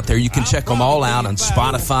songs out there. You can check them all out on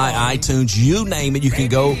Spotify, iTunes, you name it. You can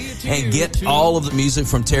go and get all of the music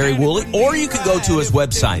from Terry Woolley, or you can go to his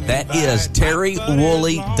website. That is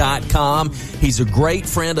terrywoolley.com. He's a great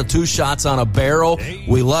friend of Two Shots on a Barrel.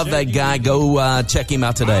 We love that guy. Go check him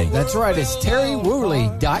out today. That's right. It's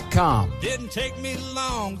terrywoolley.com. Didn't take me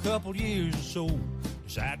long, couple years or so.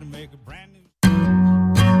 Decided to make a brand new.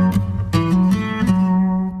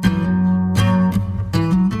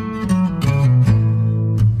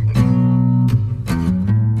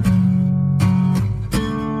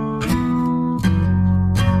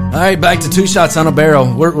 All right, back to Two Shots on a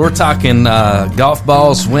Barrel. We're talking golf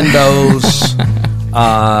balls, windows.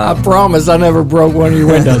 I promise I never broke one of your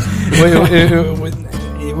windows.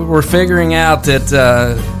 We're figuring out that.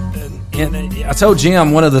 And I told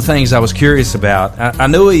Jim one of the things I was curious about. I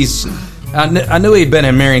knew he'd been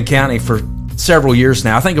in Marion County for several years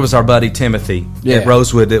now. I think it was our buddy Timothy at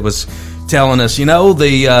Rosewood that was telling us, a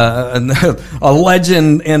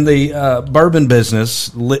legend in the bourbon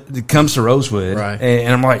business comes to Rosewood. Right.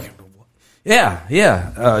 And I'm like,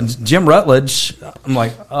 Jim Rutledge. I'm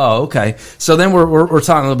like, oh, okay. So then we're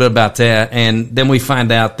talking a little bit about that, and then we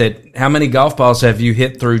find out that how many golf balls have you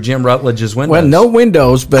hit through Jim Rutledge's windows? Well, no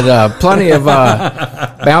windows, but plenty of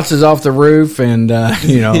bounces off the roof and off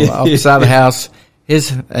the side of the house.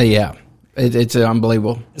 It's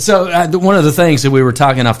unbelievable. So one of the things that we were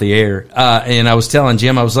talking off the air, and I was telling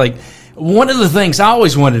Jim, I was like, one of the things I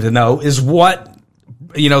always wanted to know is what,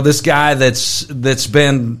 this guy that's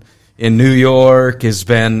been in New York, has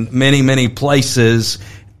been many, many places.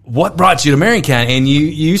 What brought you to Marion County? And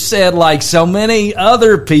you said, like so many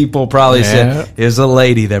other people probably said, is a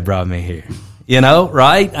lady that brought me here.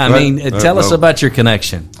 Right? I mean, tell us about your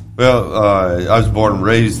connection. Well, I was born and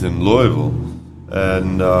raised in Louisville.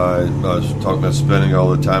 And I was talking about spending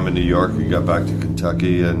all the time in New York. We got back to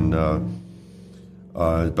Kentucky, and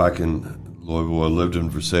back in Louisville, I lived in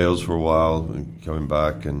Versailles for a while, and coming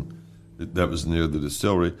back, and that was near the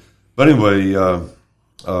distillery. But anyway,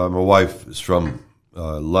 my wife is from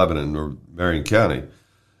Lebanon, or Marion County,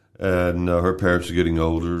 and her parents are getting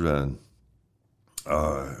older, and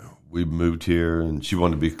we moved here, and she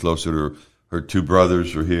wanted to be closer to her two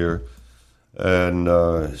brothers are here. And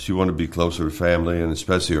she wanted to be closer to family, and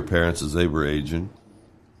especially her parents as they were aging.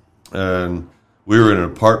 And we were in an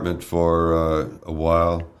apartment for a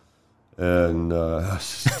while, and I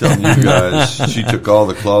was telling you guys, she took all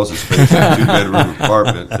the closet space in a 2-bedroom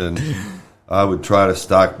apartment, and I would try to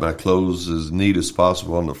stock my clothes as neat as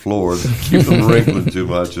possible on the floor to keep them wrinkling too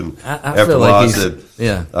much. And after a while,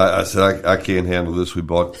 I said, I can't handle this. We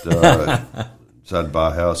bought, decided to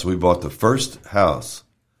buy a house. We bought the first house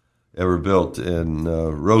ever built in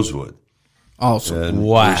Rosewood. Awesome. And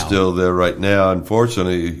wow. we're still there right now.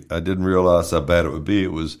 Unfortunately, I didn't realize how bad it would be.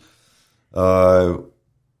 It was,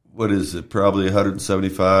 what is it, probably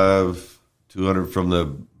 175, 200 from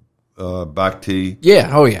the back tee. Yeah,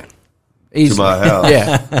 oh yeah. Easy. To my house.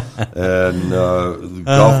 Yeah. And the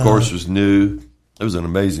golf course was new. It was an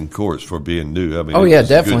amazing course for being new. I mean, it was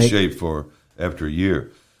definitely in good shape for after a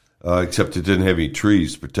year. Except it didn't have any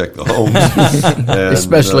trees to protect the homes. And,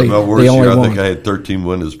 especially my worst the only year, I one. think I had 13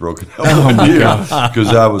 windows broken out one year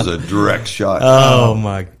because I was a direct shot. Oh,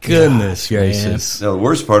 my goodness gracious. Now, the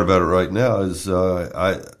worst part about it right now is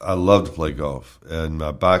I love to play golf, and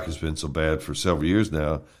my back has been so bad for several years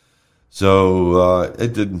now. So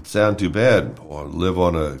it didn't sound too bad. I live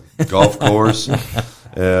on a golf course,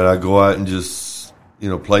 and I go out and just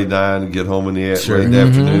play 9 and get home in the late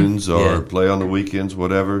afternoons, or play on the weekends,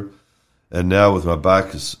 whatever. And now with my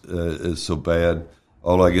back is so bad,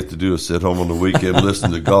 all I get to do is sit home on the weekend,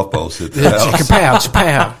 listen to golf balls hit the house.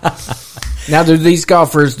 Kapow. Now, do these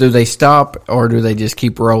golfers, do they stop, or do they just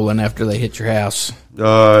keep rolling after they hit your house?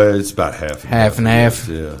 It's about half and half.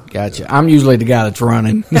 Yeah, gotcha. Yeah. I'm usually the guy that's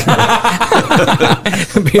running. But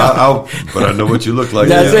I know what you look like.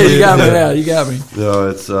 That's it. You got me now. You got me. No,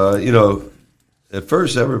 it's at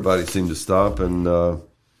first, everybody seemed to stop, and of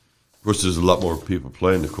course, there's a lot more people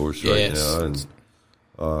playing the course right now, and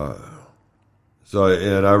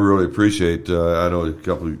and I really appreciate. I know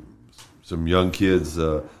some young kids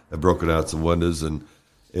have broken out some windows, and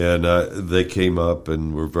they came up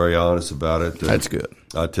and were very honest about it. That's good.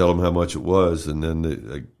 I tell them how much it was, and then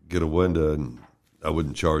they get a window, and I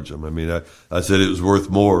wouldn't charge them. I mean, I said it was worth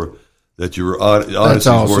more. That you were honestly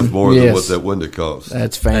awesome. Worth more than what that window cost.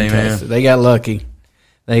 That's fantastic. Amen. They got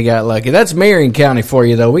lucky. That's Marion County for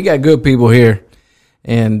you, though. We got good people here.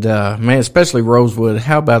 And, man, especially Rosewood.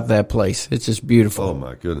 How about that place? It's just beautiful. Oh,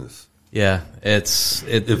 my goodness. Yeah.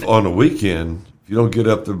 If on a weekend, if you don't get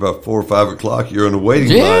up there about 4 or 5 o'clock, you're in a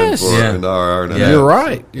waiting line for an hour and a half. You're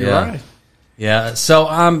right. You're right. Yeah. So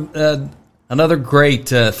another great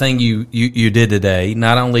thing you did today,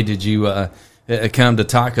 not only did you come to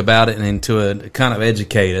talk about it and to kind of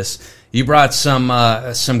educate us, you brought some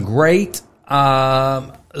great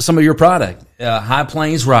some of your product, High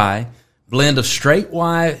Plains Rye, blend of straight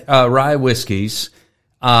rye whiskeys.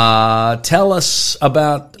 Tell us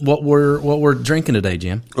about what we're drinking today,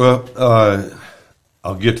 Jim. Well,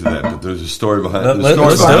 I'll get to that, but there's a story behind it. Let's do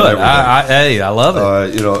it. I love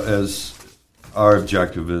it. As our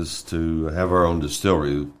objective is to have our own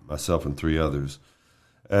distillery, myself and 3 others.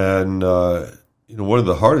 And, one of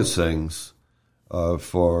the hardest things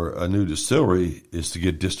for a new distillery is to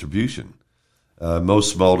get distribution.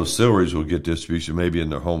 Most small distilleries will get distribution maybe in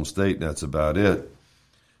their home state, and that's about it.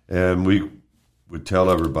 And we would tell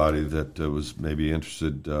everybody that was maybe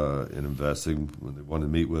interested in investing when they wanted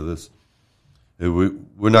to meet with us. We're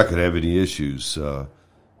not going to have any issues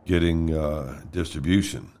getting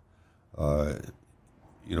distribution. My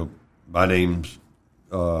name's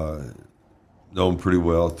known pretty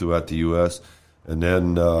well throughout the U.S., and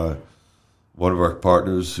then one of our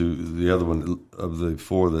partners, the other one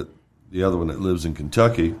that lives in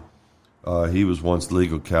Kentucky, he was once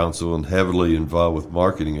legal counsel and heavily involved with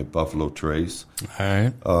marketing at Buffalo Trace. All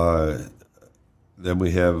right. Then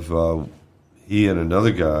we have he and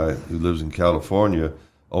another guy who lives in California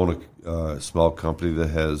own a small company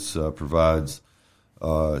that provides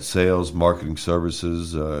sales, marketing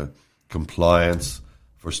services, compliance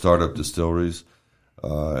for startup distilleries,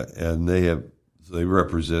 and they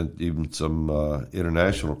represent even some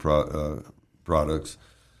international products.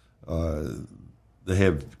 They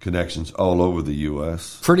have connections all over the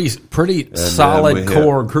U.S. Pretty solid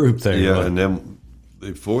core group there. Yeah, and then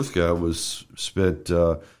the fourth guy spent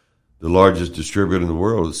the largest distributor in the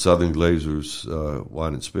world is Southern Glazers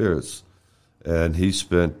Wine and Spirits, and he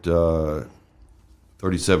spent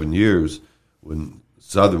 37 years when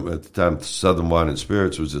at the time Southern Wine and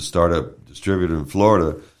Spirits was a startup distributor in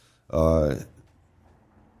Florida.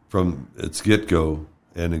 From its get-go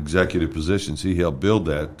and executive positions, he helped build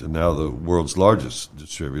that to now the world's largest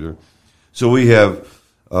distributor. So we have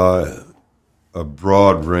a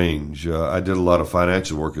broad range. I did a lot of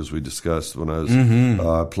financial work, as we discussed, when I was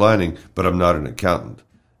planning, but I'm not an accountant.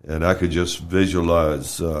 And I could just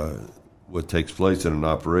visualize what takes place in an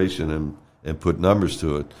operation and put numbers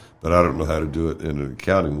to it, but I don't know how to do it in an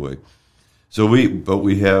accounting way. So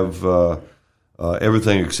we have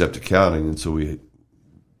everything except accounting, and so we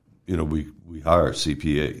hire a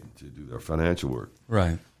CPA to do our financial work.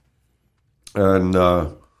 Right. And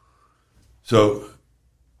so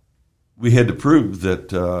we had to prove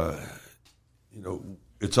that,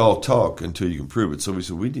 it's all talk until you can prove it. So we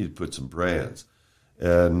said we need to put some brands.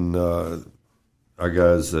 And our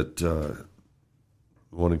guys that,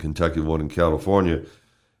 one in Kentucky, one in California,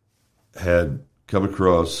 had come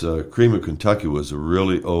across Cream of Kentucky was a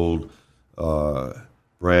really old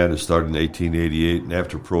brand. It started in 1888, and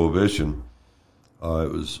after Prohibition,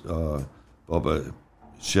 it was bought by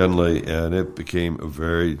Shenley, and it became a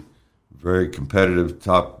very, very competitive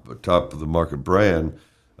top of the market brand.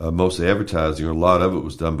 Most of the advertising, or a lot of it,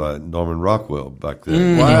 was done by Norman Rockwell back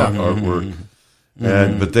then. Wow. Artwork.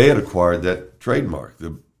 But they had acquired that trademark.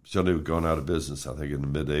 Shenley had gone out of business, I think, in the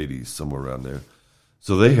mid-'80s, somewhere around there.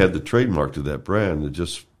 So they had the trademark to that brand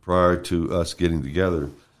just prior to us getting together.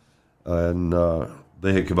 And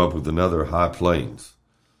they had come up with another, High Plains.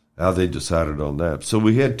 How they decided on that. So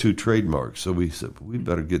we had 2 trademarks. So we said, we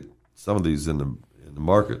better get some of these in the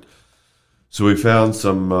market. So we found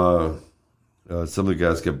some of the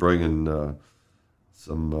guys kept bringing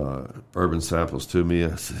some bourbon samples to me.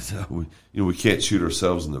 I said, we can't shoot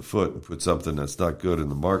ourselves in the foot and put something that's not good in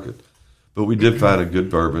the market. But we did find a good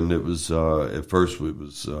bourbon. It was at first we had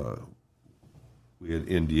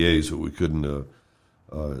NDAs, so we couldn't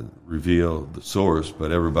reveal the source,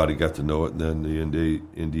 but everybody got to know it, and then the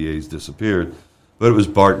NDAs disappeared. But it was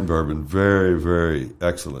Barton Bourbon, very, very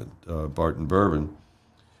excellent Barton Bourbon.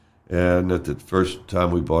 And at the first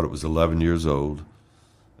time we bought it was 11 years old.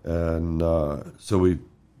 And so we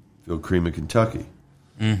filled Cream of Kentucky.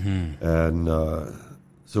 Mm-hmm. And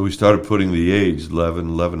so we started putting the age, 11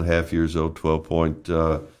 and a half years old,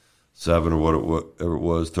 12.7 or whatever it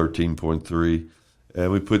was, 13.3.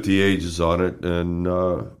 And we put the ages on it, and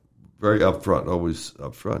very upfront, always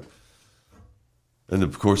upfront. And,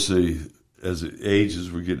 of course, as it ages,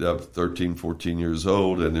 we get up to 13, 14 years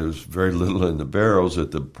old, and there's very little in the barrels.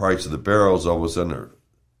 At the price of the barrels, all of a sudden, are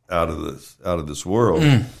out of this world.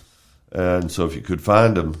 And so if you could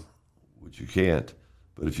find them, which you can't,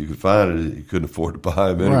 but if you could find it, you couldn't afford to buy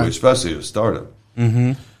them anyway, right, especially at a startup.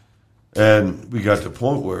 Mm-hmm. And we got to the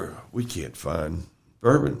point where we can't find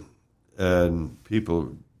bourbon. And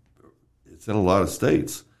people, it's in a lot of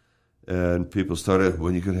states. And people started,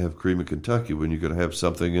 when are you going to have Cream of Kentucky? When are you going to have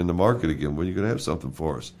something in the market again? When are you going to have something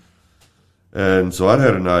for us? And so I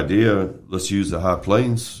had an idea, let's use the High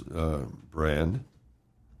Plains brand.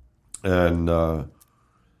 And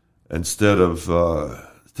instead of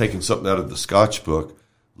taking something out of the Scotch book,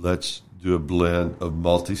 let's do a blend of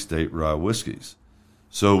multi-state rye whiskeys.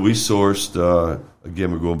 So we sourced,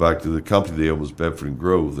 again, we're going back to the company they own was Bedford and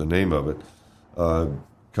Grove, the name of it,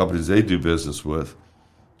 companies they do business with.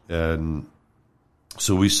 And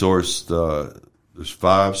so we sourced, there's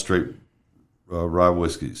 5 straight rye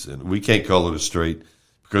whiskeys. And we can't call it a straight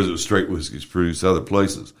because it was straight whiskeys produced other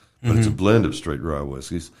places, but it's a blend of straight rye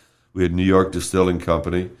whiskeys. We had New York Distilling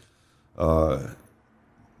Company,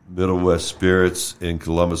 Middle West Spirits in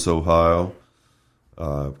Columbus, Ohio.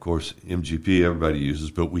 Of course, MGP everybody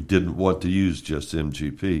uses, but we didn't want to use just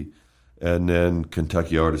MGP. And then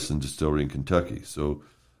Kentucky Artisan Distillery in Kentucky. So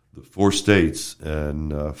the 4 states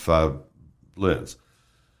and 5 blends.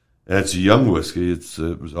 And it's a young whiskey.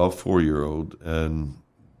 It was all 4-year-old. And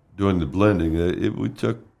doing the blending, we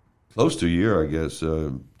took close to a year, I guess,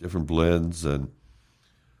 different blends and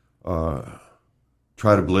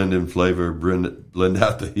try to blend in flavor, blend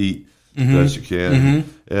out the heat as best you can. Mm-hmm.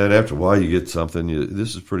 And after a while, you get something.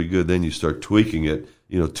 This is pretty good. Then you start tweaking it,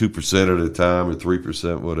 2% at a time or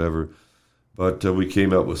 3%, whatever. But we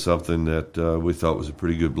came up with something that we thought was a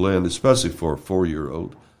pretty good blend, especially for a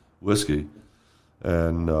 4-year-old whiskey.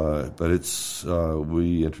 And but it's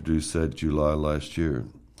we introduced that July last year,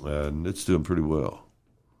 and it's doing pretty well.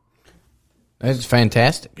 That's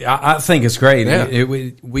fantastic. I think it's great. Yeah.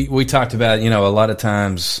 We talked about, a lot of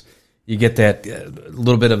times you get that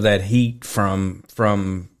little bit of that heat from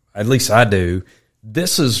at least I do.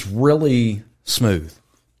 This is really smooth.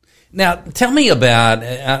 Now, tell me about,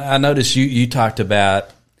 I noticed you talked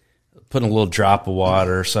about putting a little drop of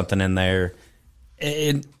water or something in there.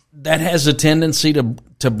 That has a tendency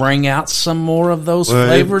to bring out some more of those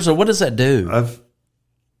flavors, or what does that do?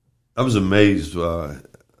 I was amazed. I've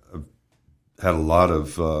had a lot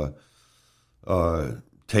of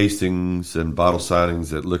tastings and bottle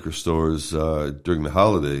signings at liquor stores during the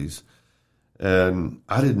holidays, and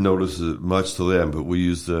I didn't notice it much till then. But we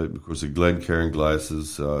used, of course, the Glencairn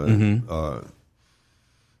glasses.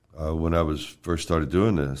 when I was first started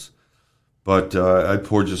doing this. But I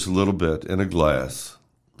poured just a little bit in a glass,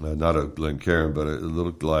 not a Glencairn, but a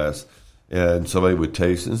little glass. And somebody would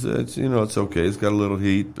taste it and say, it's okay. It's got a little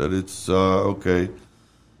heat, but it's okay.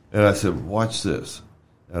 And I said, watch this.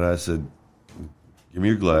 And I said, give me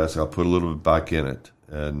your glass. I'll put a little bit back in it.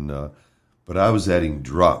 And but I was adding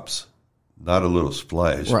drops, not a little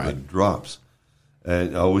splash, but drops.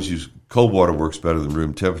 And I always use cold water works better than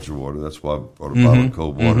room temperature water. That's why I brought a bottle of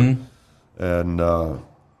cold water. And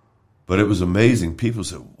but it was amazing. People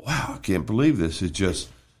said, wow, I can't believe this.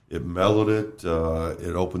 It mellowed it.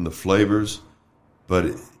 It opened the flavors. But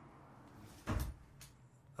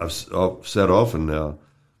I've said often now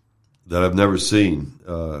that I've never seen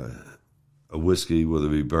a whiskey, whether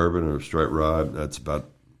it be bourbon or straight rye. That's about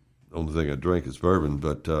the only thing I drink is bourbon.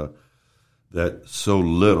 But that so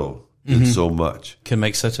little did so much. Can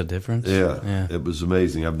make such a difference. Yeah, it was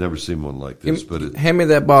amazing. I've never seen one like this. Hand me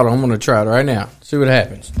that bottle. I'm going to try it right now. See what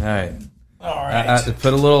happens. All right. All right.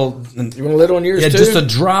 Put a little. You want a little on yours too? Just a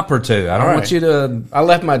drop or two. I don't want you to. I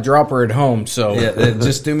left my dropper at home, so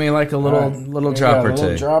just do me like a little drop or two.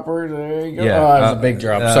 Little dropper. There you go. Yeah. Oh, that's a big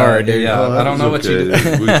drop. Sorry, dude. Yeah, I don't know what you do.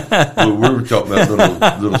 we were talking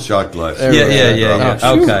about little shot glasses. Yeah.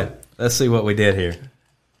 Okay, let's see what we did here.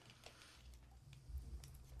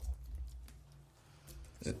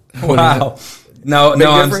 Wow. No,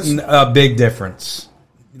 a big difference.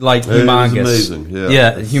 Like humongous. It's amazing.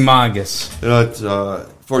 Yeah, humongous. It's,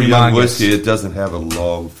 for young whiskey, it doesn't have a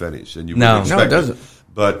long finish, and you wouldn't expect it doesn't.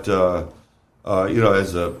 But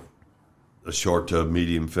as a short to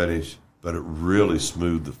medium finish, but it really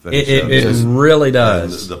smoothed the finish. It really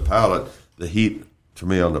does. And the palate, the heat to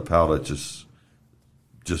me on the palate just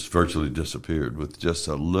virtually disappeared with just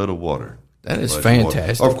a little water. That is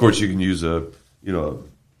fantastic. Or of course, you can use a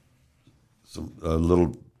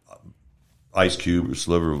little ice cube or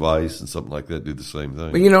sliver of ice and something like that. Do the same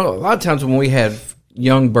thing. But a lot of times when we have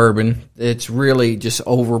young bourbon, it's really just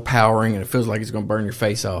overpowering and it feels like it's going to burn your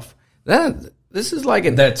face off. This is like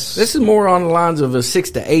this is more on the lines of a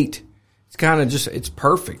 6 to 8. It's kind of it's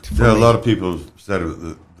perfect. For me. A lot of people said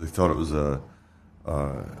they thought it was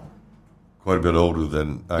quite a bit older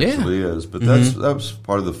than actually is, but that was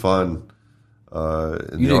part of the fun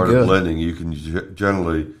in the art of blending. You can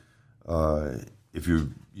generally, if you're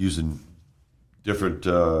using different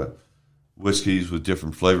whiskeys with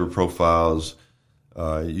different flavor profiles,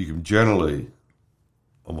 you can generally,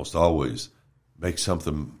 almost always, make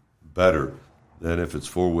something better than if it's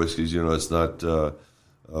 4 whiskeys. It's not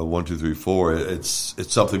 1, 2, 3, 4. It's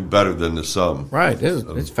something better than the sum. Right.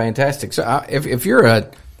 It's fantastic. So if you're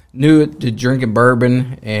new to drinking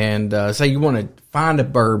bourbon and say you want to find a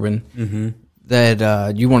bourbon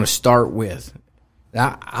that you want to start with,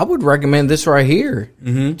 I would recommend this right here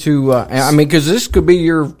to. Because this could be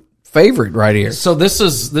your favorite right here. So this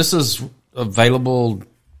is available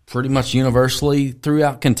pretty much universally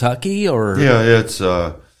throughout Kentucky, or it's.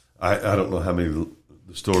 I don't know how many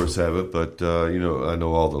stores have it, but I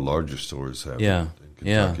know all the larger stores have it in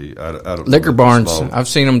Kentucky. I don't liquor barns. I've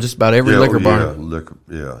seen them just about every liquor barn.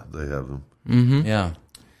 They have them. Yeah.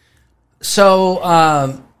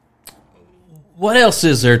 So, what else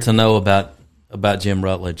is there to know about Jim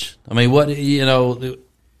Rutledge? I mean,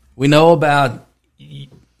 we know about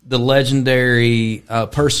the legendary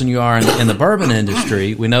person you are in the bourbon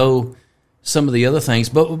industry. We know some of the other things,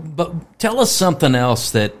 but tell us something else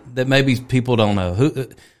that maybe people don't know. Who,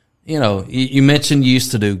 you mentioned you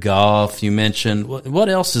used to do golf. You mentioned what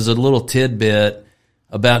else is a little tidbit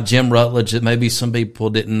about Jim Rutledge that maybe some people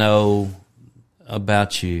didn't know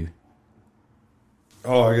about you?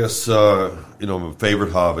 Oh, I guess my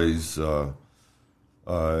favorite hobbies.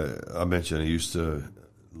 I mentioned I used to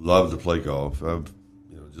love to play golf. I'm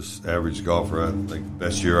just average golfer. I think the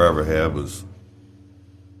best year I ever had was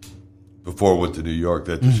before I went to New York.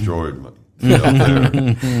 That destroyed me up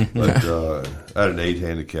there. But I had an 8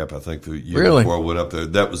 handicap, I think, the year before I went up there.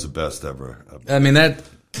 That was the best ever. I mean, that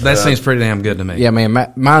seems pretty damn good to me. Yeah,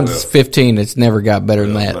 man. Mine's 15. It's never got better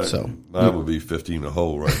than that. Mine would be 15 a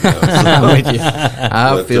hole right now. I'm with you.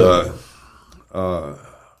 I feel it.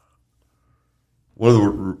 One of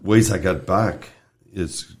the ways I got back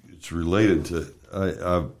is it's related to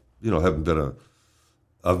I've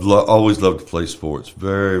always loved to play sports.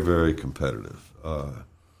 Very, very competitive. I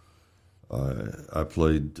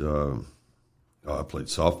played softball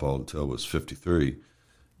until I was 53,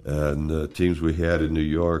 and the teams we had in New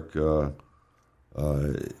York, I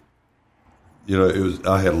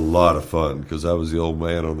had a lot of fun because I was the old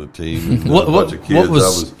man on the team. And a bunch of kids. What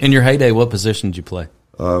was in your heyday? What position did you play?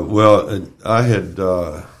 I had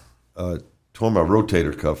torn my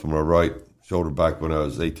rotator cuff on my right shoulder back when I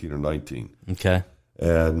was 18 or 19. Okay.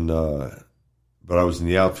 And but I was in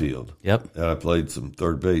the outfield. Yep. And I played some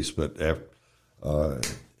third base, but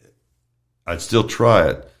I'd still try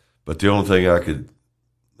it. But the only thing I could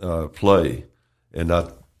play and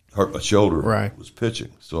not hurt my shoulder was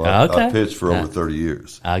pitching. So I pitched for over 30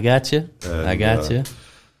 years. I got you. And,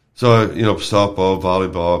 so, softball,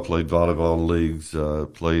 volleyball, I played volleyball in leagues,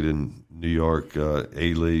 played in New York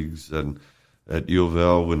A-leagues, and at U of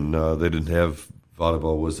L when they didn't have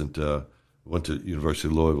volleyball, went to University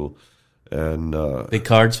of Louisville. And big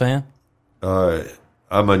Cards fan?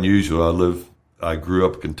 I'm unusual. I grew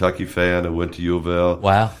up a Kentucky fan. I went to U of L.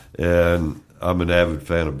 Wow. And I'm an avid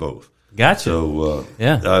fan of both. Gotcha. So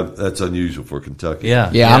that's unusual for Kentucky.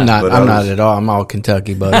 Yeah. I'm not at all. I'm all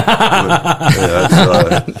Kentucky, buddy.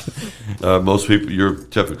 Most people, you're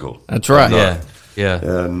typical. That's right. Yeah.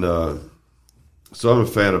 And so I'm a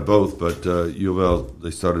fan of both. But U of L,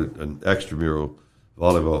 they started an extramural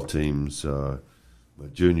volleyball teams my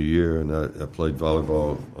junior year, and I played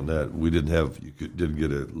volleyball on that. We didn't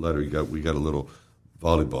get a letter. We got a little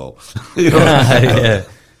volleyball.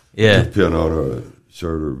 Pin on a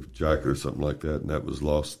shirt or jacket or something like that, and that was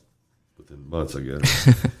lost within months, I guess.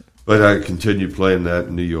 But I continued playing that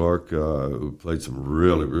in New York. We played some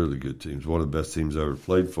really, really good teams. One of the best teams I ever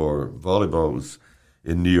played for volleyball was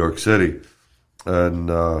in New York City, and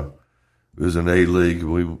it was an A-league. It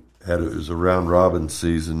was a round-robin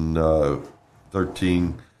season,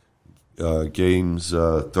 13 games,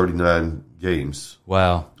 39 games.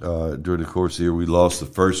 Wow. During the course of the year, we lost the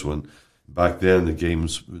first one. Back then, the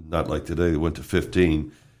games, not like today, they went to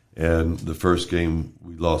 15. And the first game,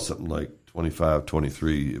 we lost something like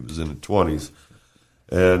 25-23. It was in the 20s.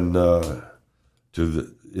 And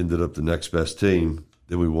ended up the next best team.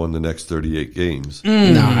 Then we won the next 38 games.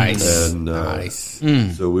 Nice. And nice.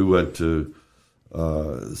 So we went to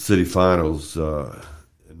city finals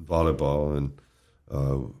in volleyball, and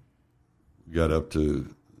got up to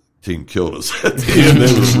team killed us at the end.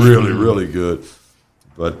 They were really, really good.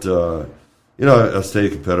 But, I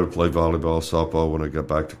stayed competitive, played volleyball, softball when I got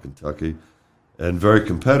back to Kentucky, and very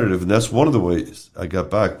competitive. And that's one of the ways I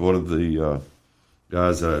got back. One of the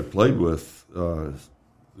guys that I played with through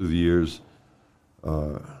the years,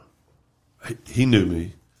 he knew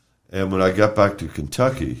me. And when I got back to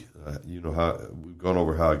Kentucky, how we've gone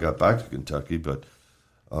over how I got back to Kentucky, but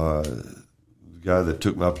the guy that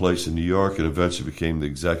took my place in New York and eventually became the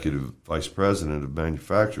executive vice president of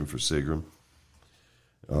manufacturing for Seagram,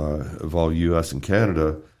 of all U.S. and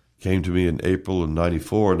Canada, came to me in April of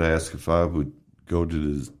 '94 and asked if I would go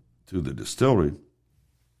to the distillery,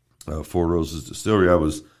 Four Roses Distillery. I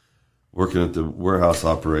was working at the warehouse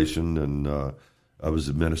operation, and I was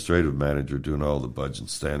administrative manager doing all the budget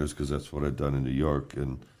standards because that's what I'd done in New York.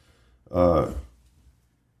 And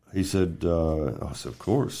he said, I said, of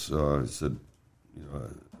course. He said,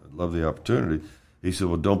 I'd love the opportunity. He said,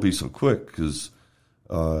 well, don't be so quick because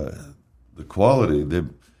the quality,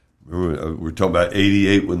 we're talking about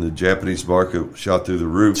 88 when the Japanese market shot through the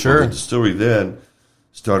roof. Sure. The distillery then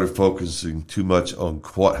started focusing too much on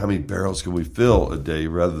how many barrels can we fill a day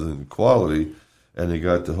rather than quality, and they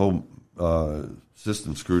got the whole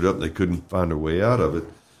system screwed up. They couldn't find a way out of it.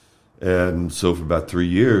 And so for about 3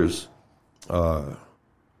 years,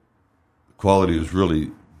 quality was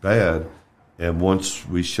really bad. And once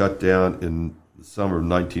we shut down in the summer of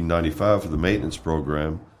 1995 for the maintenance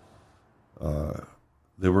program,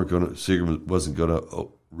 Seagram wasn't going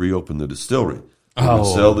to reopen the distillery. They would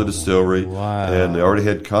sell the distillery, and they already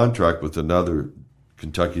had contract with another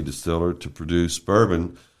Kentucky distiller to produce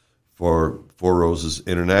bourbon for Four Roses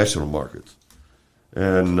international markets.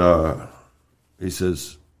 And he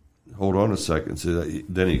says, hold on a second. So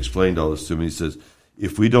then he explained all this to me. He says,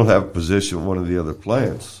 if we don't have a position at one of the other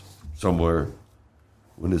plants somewhere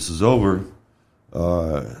when this is over,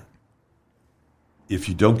 if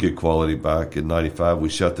you don't get quality back in 95, we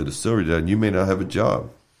shut the distillery down, you may not have a job.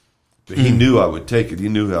 But he knew I would take it. He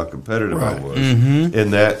knew how competitive I was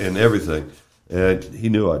in that and everything. And he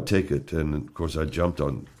knew I'd take it. And, of course, I jumped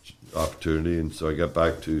on opportunity. And so I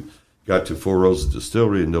got to Four Roses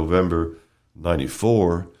Distillery in November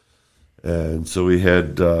 94. And so we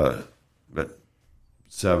had about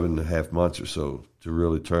 7.5 months or so to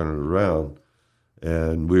really turn it around.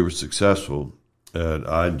 And we were successful. And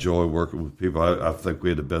I enjoy working with people. I think we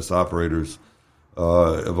had the best operators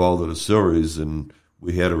of all the distilleries, and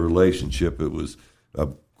we had a relationship. It was,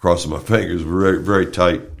 crossing my fingers, very, very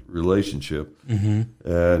tight relationship. Mm-hmm.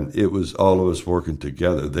 And it was all of us working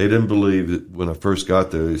together. They didn't believe that when I first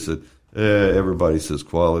got there. They said, everybody says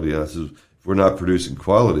quality. I said, if we're not producing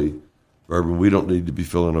quality bourbon, we don't need to be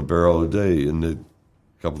filling a barrel a day. And the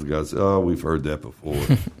A couple of guys said, "Oh, we've heard that before."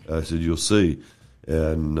 I said, "You'll see."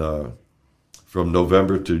 And from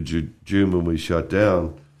November to June when we shut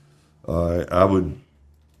down, I would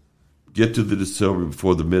get to the distillery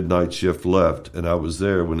before the midnight shift left, and I was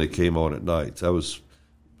there when they came on at nights. I was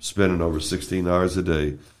spending over 16 hours a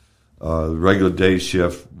day. The regular day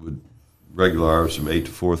shift, regular hours from 8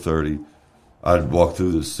 to 4:30. I'd walk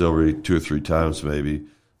through the distillery 2 or 3 times maybe,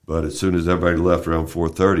 but as soon as everybody left around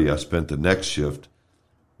 4:30, I spent the next shift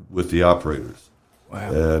with the operators.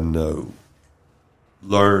 Wow. And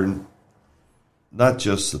learn not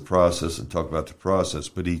just the process and talk about the process,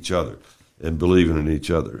 but each other and believing in each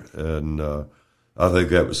other. And I think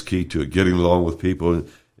that was key to it, getting along with people.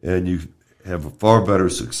 And you have a far better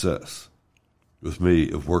success with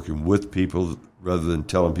me of working with people rather than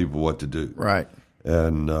telling people what to do. Right.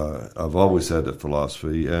 And I've always had that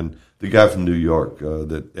philosophy. And the guy from New York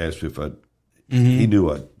that asked me if I'd, he knew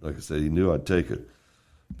he knew I'd take it.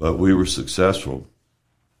 But we were successful.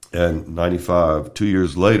 And 95, 2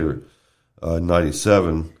 years later,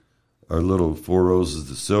 97, our little Four Roses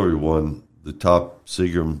Distillery won the top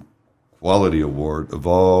Seagram Quality Award of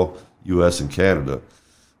all U.S. and Canada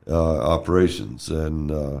operations.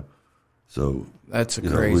 And so that's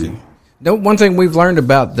crazy. One thing we've learned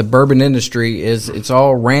about the bourbon industry is it's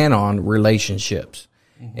all ran on relationships.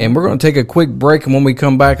 Mm-hmm. And we're going to take a quick break, and when we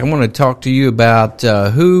come back, I'm going to talk to you about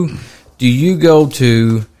who do you go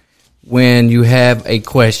to when you have a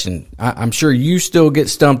question. I'm sure you still get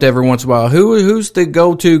stumped every once in a while. Who's the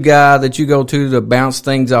go-to guy that you go to bounce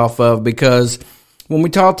things off of? Because when we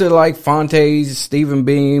talk to like Fontes, Stephen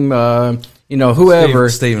Beam, whoever,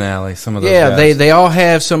 Stephen Alley, some of those guys. they all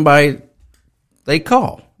have somebody they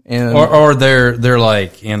call, and or they're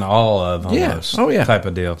like in awe of almost type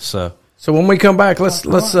of deal. So when we come back, let's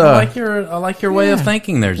I like your way of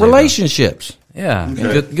thinking there, J-Bo. Relationships. Yeah,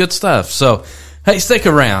 good stuff. So. Hey, stick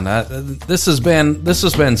around. This has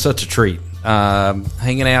been such a treat.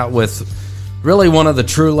 Hanging out with really one of the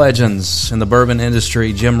true legends in the bourbon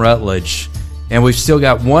industry, Jim Rutledge, and we've still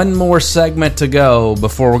got one more segment to go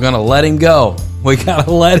before we're going to let him go. We got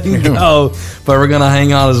to let him go, but we're going to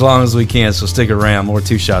hang on as long as we can. So stick around. More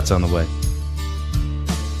Two Shots on the way.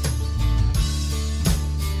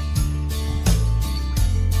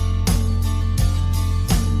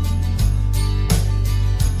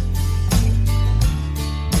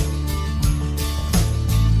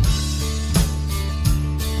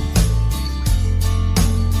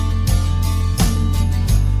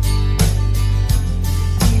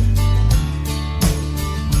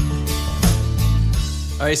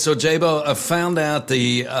 All right, so J-Bo, I found out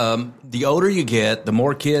the older you get, the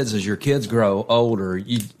more kids, as your kids grow older,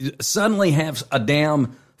 you suddenly have a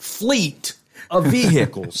damn fleet of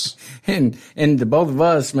vehicles. and the both of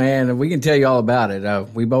us, man, we can tell you all about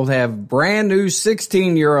it. We both have brand new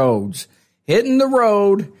 16-year-olds hitting the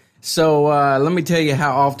road. So let me tell you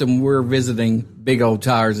how often we're visiting Big Old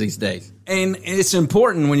Tires these days. And it's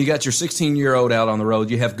important when you got your 16-year-old out on the road,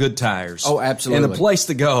 you have good tires. Oh, absolutely. And the place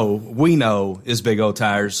to go, we know, is Big Old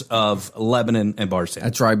Tires of Lebanon and Bardstown.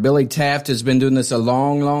 That's right. Billy Taft has been doing this a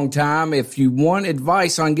long, long time. If you want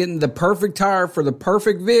advice on getting the perfect tire for the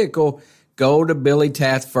perfect vehicle, go to Billy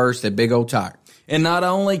Taft first at Big Old Tire. And not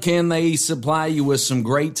only can they supply you with some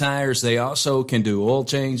great tires, they also can do oil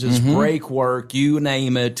changes, brake work, you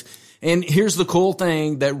name it. And here's the cool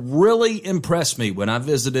thing that really impressed me when I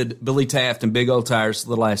visited Billy Taft and Big Old Tires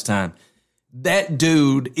the last time. That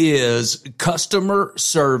dude is customer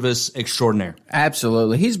service extraordinaire.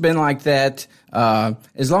 Absolutely. He's been like that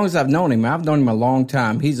as long as I've known him. I've known him a long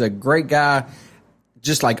time. He's a great guy,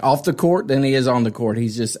 just like off the court than he is on the court.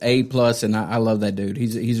 He's just A+, and I love that dude.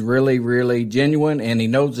 He's really, really genuine, and he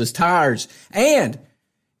knows his tires. And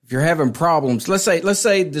if you're having problems, let's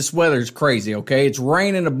say this weather's crazy, okay? It's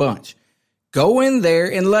raining a bunch. Go in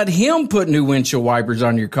there and let him put new windshield wipers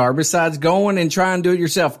on your car besides going and trying to do it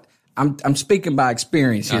yourself. I'm speaking by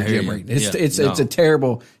experience here, Jim Reed. It's a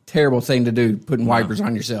terrible, terrible thing to do, putting wipers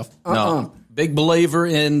on yourself. No. Big believer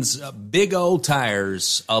in Big Old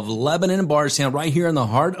Tires of Lebanon and Bardstown, right here in the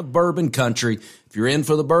heart of bourbon country. If you're in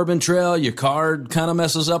for the bourbon trail, your car kind of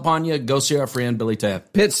messes up on you, go see our friend Billy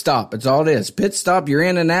Taft. Pit stop. That's all it is. Pit stop. You're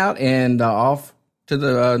in and out and off to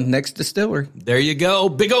the next distillery. There you go.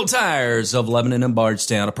 Big Old Tires of Lebanon and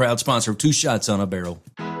Bardstown, a proud sponsor of Two Shots on a Barrel.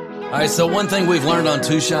 All right, so one thing we've learned on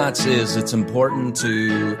Two Shots is it's important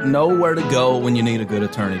to know where to go when you need a good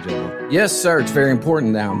attorney, Joe. Yes, sir. It's very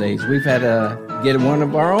important nowadays. We've had to get one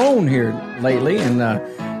of our own here lately,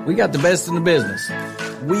 and we got the best in the business.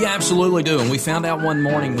 We absolutely do. And we found out one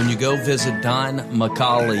morning when you go visit Don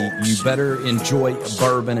McCauley, you better enjoy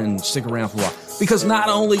bourbon and stick around for a while. Because not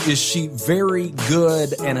only is she very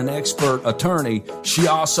good and an expert attorney, she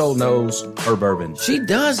also knows her bourbon. She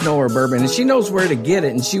does know her bourbon, and she knows where to get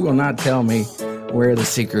it, and she will not tell me where the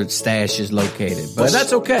secret stash is located. But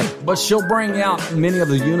that's okay. But she'll bring out many of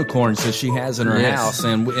the unicorns that she has in her house,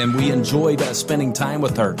 and we enjoyed spending time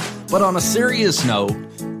with her. But on a serious note,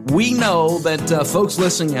 we know that folks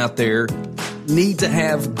listening out there need to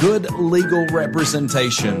have good legal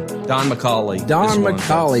representation. Don McCauley. Don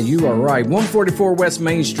McCauley, you are right. 144 West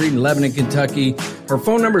Main Street in Lebanon, Kentucky. Her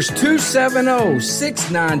phone number is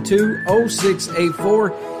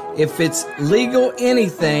 270-692-0684. If it's legal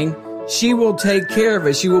anything, she will take care of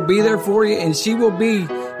it. She will be there for you, and she will be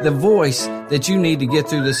the voice that you need to get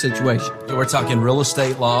through this situation. We're talking real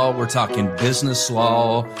estate law. We're talking business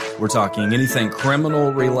law. We're talking anything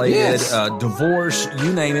criminal related, divorce,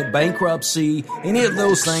 you name it, bankruptcy, any of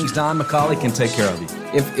those things. Don McCauley can take care of you.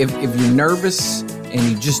 If you're nervous and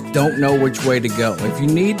you just don't know which way to go, if you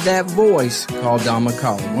need that voice, call Don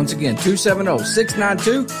McCauley. Once again,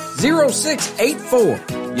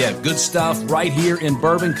 270-692-0684. Yeah, good stuff right here in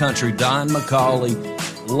Bourbon Country. Don McCauley,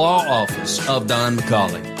 Law Office of Don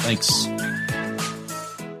McCauley. Thanks.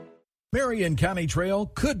 Marion County Trail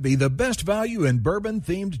could be the best value in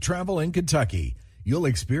bourbon-themed travel in Kentucky. You'll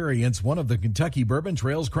experience one of the Kentucky Bourbon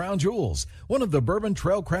Trail's crown jewels, one of the Bourbon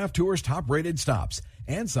Trail Craft Tour's top-rated stops,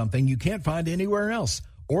 and something you can't find anywhere else.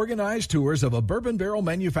 Organized tours of a bourbon barrel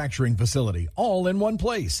manufacturing facility, all in one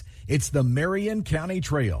place. It's the Marion County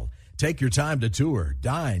Trail. Take your time to tour,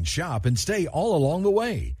 dine, shop, and stay all along the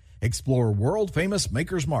way. Explore world-famous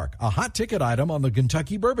Maker's Mark, a hot ticket item on the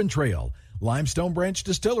Kentucky Bourbon Trail. Limestone Branch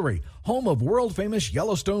Distillery, home of world-famous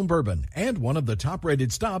Yellowstone bourbon, and one of the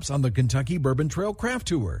top-rated stops on the Kentucky Bourbon Trail Craft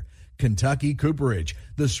Tour. Kentucky Cooperage,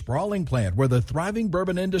 the sprawling plant where the thriving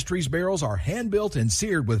bourbon industry's barrels are hand-built and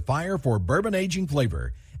seared with fire for bourbon aging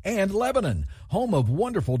flavor. And Lebanon, home of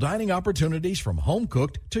wonderful dining opportunities from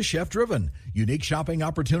home-cooked to chef-driven. Unique shopping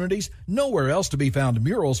opportunities, nowhere else to be found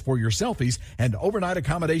murals for your selfies, and overnight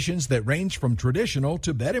accommodations that range from traditional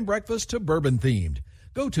to bed and breakfast to bourbon-themed.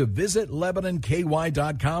 Go to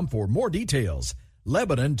visitlebanonky.com for more details.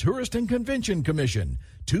 Lebanon Tourist and Convention Commission,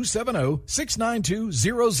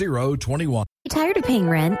 270-692-0021. Tired of paying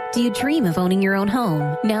rent? Do you dream of owning your own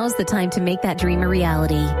home? Now's the time to make that dream a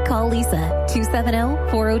reality. Call Lisa,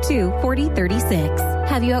 270-402-4036.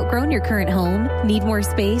 Have you outgrown your current home? Need more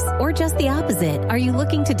space? Or just the opposite? Are you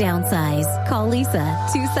looking to downsize? Call Lisa,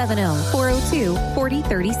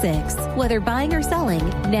 270-402-4036. Whether buying or selling,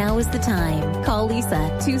 now is the time. Call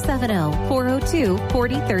Lisa,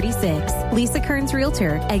 270-402-4036. Lisa Kearns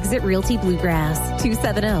Realtor, Exit Realty Bluegrass,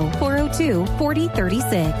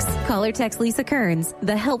 270-402-4036. Call or text Lisa Kearns,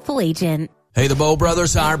 the helpful agent. Hey, the Bow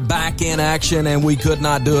Brothers are back in action, and we could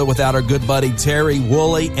not do it without our good buddy Terry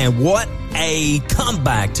Woolley. And what a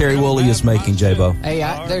comeback Terry Woolley is making, J-Bo. Hey,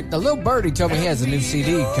 the little birdie told me he has a new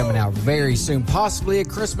CD coming out very soon. Possibly a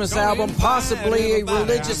Christmas album, possibly a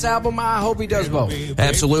religious album. I hope he does both.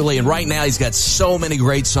 Absolutely. And right now he's got so many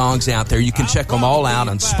great songs out there. You can check them all out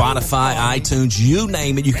on Spotify, iTunes, you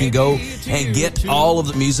name it. You can go and get all of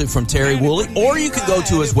the music from Terry Woolley, or you can go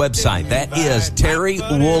to his website. That is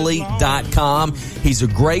terrywoolley.com. He's a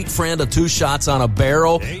great friend of Two Shots on a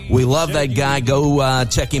Barrel. We love that guy. Go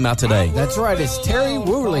check him out today. That's right. It's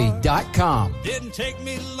terrywoolley.com. Didn't take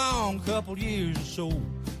me long, couple years or so.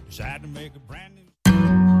 Decided to make a brand new.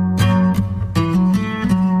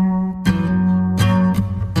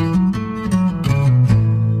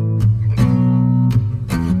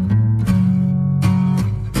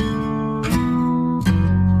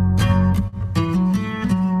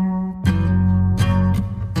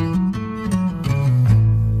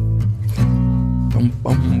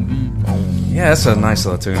 Yeah, that's a nice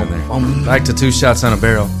little tune in there. Back to Two Shots on a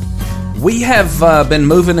Barrel. We have been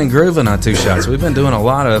moving and grooving on Two Shots. We've been doing a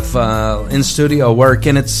lot of in-studio work,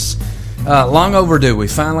 and it's long overdue. We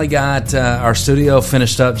finally got our studio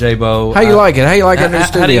finished up, J-Bo. How you like it? How you like our new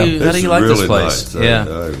studio? How do you like really this place? Nice. Yeah,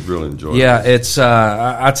 I really enjoy it. Yeah, it's.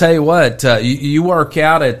 I tell you what, you work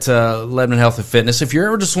out at Lebanon Health and Fitness. If you're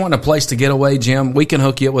ever just wanting a place to get away, Jim, we can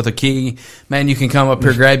hook you up with a key. Man, you can come up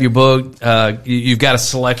here, grab your book. You've got a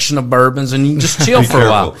selection of bourbons, and you can just chill for a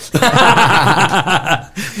while.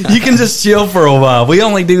 You can just chill for a while. We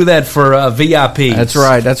only do that for VIPs. That's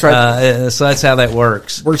right. That's right. So that's how that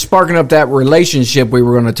works. We're sparking up that relationship we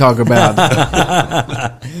were going to talk about.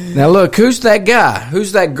 Now, look, who's that guy?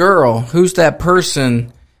 Who's that girl? Who's that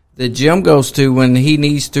person that Jim goes to when he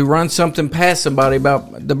needs to run something past somebody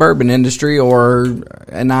about the bourbon industry or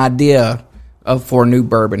an idea for new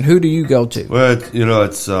bourbon? Who do you go to?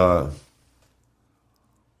 Well,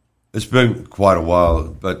 it's been quite a while,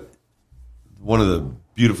 but one of the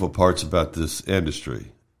beautiful parts about this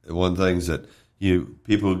industry, and one of the things that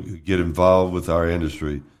people who get involved with our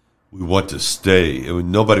industry, we want to stay. I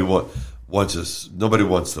mean, nobody wants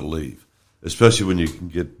to leave, especially when you can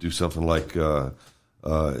do something like if you're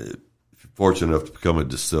fortunate enough to become a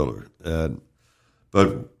distiller.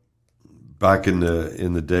 But back in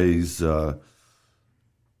the days,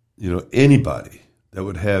 anybody that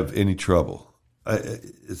would have any trouble.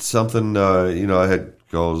 It's something, I had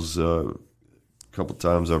calls a couple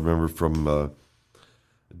times, I remember, from a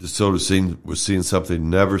distiller was seeing something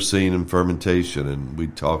never seen in fermentation, and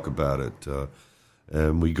we'd talk about it,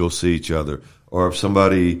 and we'd go see each other. Or if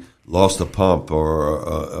somebody lost a pump or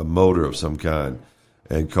a motor of some kind,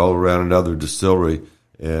 and call around another distillery,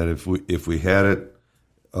 and if we had it,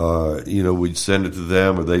 we'd send it to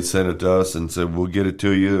them, or they'd send it to us and say, we'll get it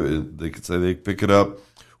to you. And they could say they pick it up.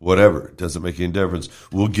 Whatever, it doesn't make any difference.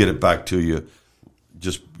 We'll get it back to you.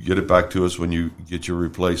 Just get it back to us when you get your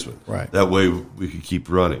replacement. Right. That way we could keep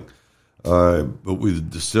running. But the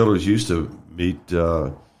distillers used to meet,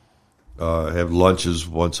 have lunches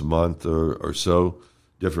once a month or so,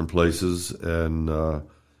 different places, and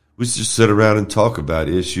we just sit around and talk about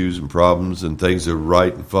issues and problems and things that are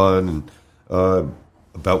right and fun and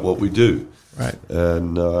about what we do. Right.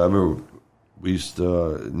 And I remember we used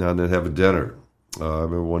to now and then have a dinner. I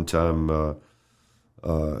remember one time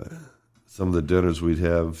some of the dinners we'd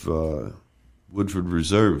have, Woodford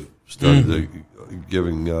Reserve started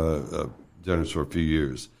giving dinners for a few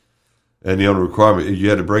years. And the only requirement, you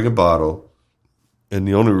had to bring a bottle, and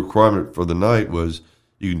the only requirement for the night was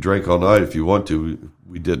you can drink all night if you want to.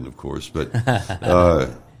 We didn't, of course, but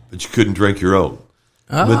you couldn't drink your own.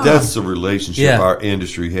 Oh. But that's the relationship our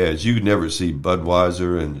industry has. You never see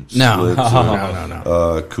Budweiser and Schlitz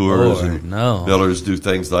Coors and Millers do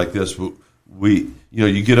things like this.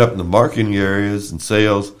 You get up in the marketing areas and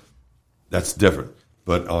sales, that's different.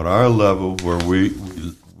 But on our level, where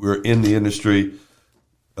we're in the industry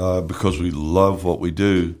because we love what we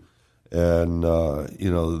do, and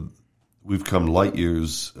we've come light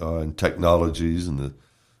years in technologies and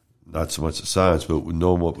not so much the science, but we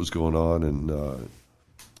know what was going on and.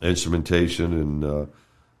 Instrumentation and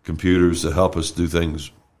computers to help us do things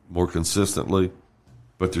more consistently,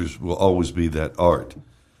 but there will always be that art,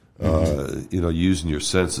 using your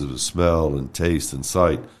senses of smell and taste and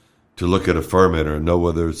sight to look at a fermenter and know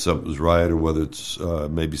whether something's right or whether it's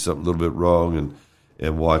maybe something a little bit wrong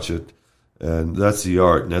and watch it. And that's the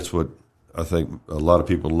art, and that's what I think a lot of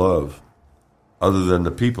people love, other than the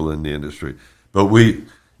people in the industry. But we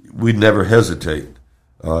never hesitate.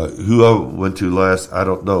 Who I went to last, I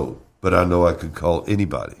don't know, but I know I could call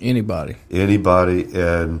anybody. Anybody,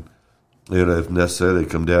 and if necessary, they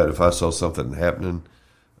come down. If I saw something happening,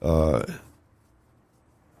 that's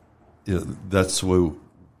the way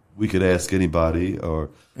we could ask anybody.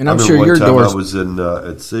 And I'm sure your doors. I was at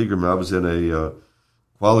Seagram. I was in a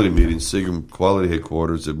quality meeting. Seagram quality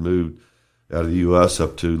headquarters had moved out of the U.S.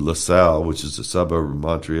 up to LaSalle, which is a suburb of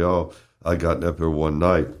Montreal. I got up there one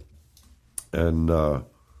night, and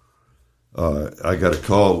I got a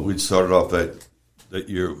call. We'd started off that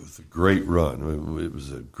year with a great run. I mean, it was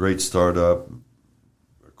a great startup.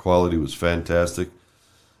 Our quality was fantastic.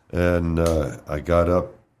 And I got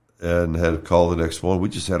up and had a call the next morning. We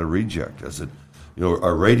just had a reject. I said,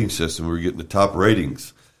 our rating system, we were getting the top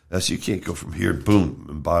ratings. I said, you can't go from here, boom,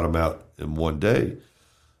 and bottom out in one day.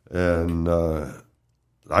 And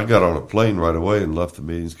I got on a plane right away and left the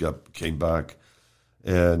meetings, came back.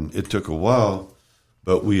 And it took a while.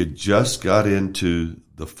 But we had just got into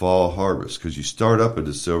the fall harvest, because you start up in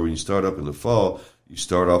December, when you start up in the fall, you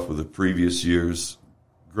start off with the previous year's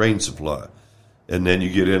grain supply. And then you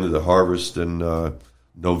get into the harvest in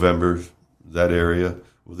November, that area.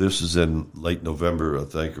 Well, this is in late November, I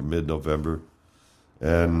think, or mid-November.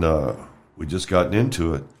 And we just gotten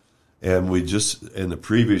into it. And in the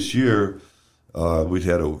previous year, we'd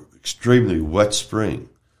had an extremely wet spring.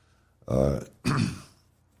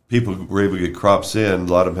 People were able to get crops in. A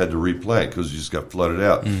lot of them had to replant because you just got flooded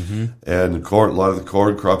out. Mm-hmm. And a lot of the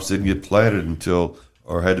corn crops didn't get planted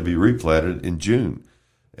or had to be replanted in June.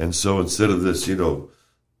 And so instead of this,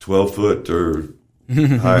 12-foot or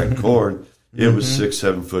high corn, it was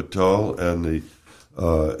 6-7 foot tall, and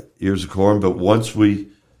the ears of corn. But once we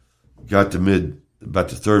got to about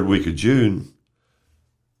the third week of June,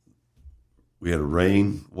 we had a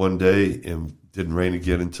rain one day and didn't rain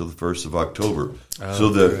again until the 1st of October. Oh, so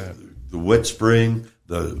the wet spring,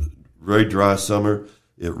 the very dry summer,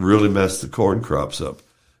 it really messed the corn crops up.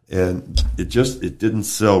 And it didn't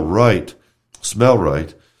sell right smell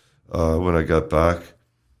right when I got back.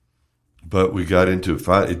 But we got into it.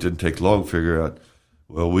 It didn't take long to figure out,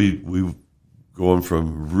 well, we going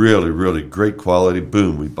from really, really great quality,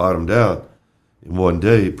 boom, we bottomed out in one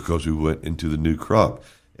day because we went into the new crop.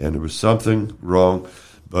 And there was something wrong,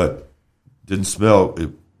 but didn't smell, it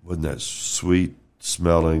wasn't that sweet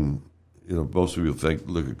smelling. Most people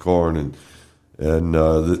look at corn, and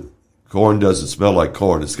the corn doesn't smell like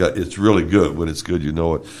corn. It's really good. When it's good, you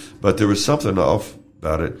know it. But there was something off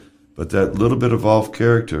about it. But that little bit of off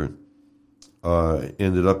character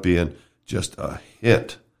ended up being just a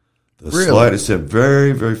hint. The slightest hint.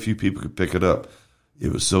 Very, very few people could pick it up.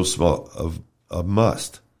 It was so small of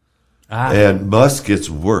must. And must gets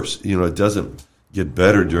worse. It doesn't get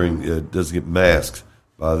better it doesn't get masked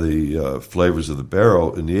by the flavors of the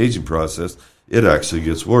barrel in the aging process. It actually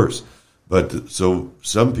gets worse. But so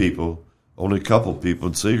some people, only a couple of people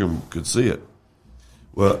in Seagram could see it.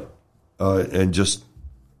 Well, and just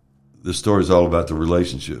the story is all about the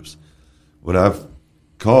relationships. When I've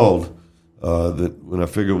called, when I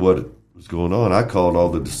figured what was going on, I called all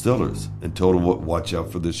the distillers and told them watch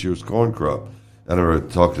out for this year's corn crop. And I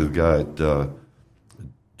talked to the guy at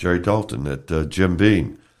Jerry Dalton at Jim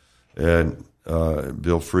Beam, and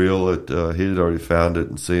Bill Friel he had already found it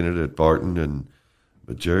and seen it at Barton,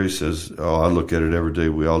 but Jerry says, I look at it every day.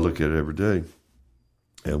 We all look at it every day,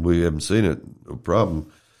 and we haven't seen it. No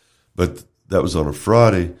problem. But that was on a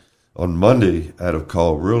Friday. On Monday, I had a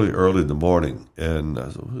call really early in the morning, and I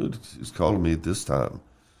said, who's calling me at this time?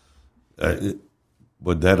 It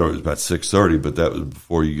was about 6:30, but that was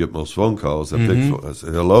before you get most phone calls. I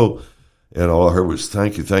said, hello, and all I heard was,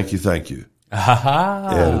 thank you, thank you, thank you.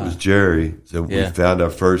 And it was Jerry. So we found our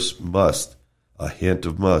first must, a hint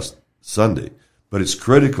of must, Sunday. But it's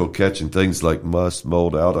critical catching things like must,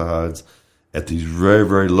 mold, aldehydes at these very,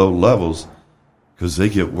 very low levels because they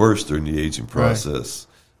get worse during the aging process.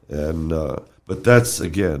 Right. And but that's,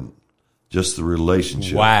 again, just the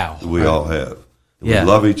relationship that we all have. And we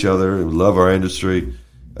love each other, and we love our industry,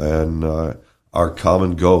 and our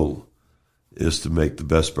common goal is to make the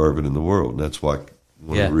best bourbon in the world. And that's why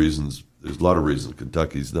one of the reasons, there's a lot of reasons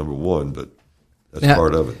Kentucky's number one, but that's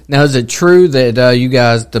part of it. Now, is it true that you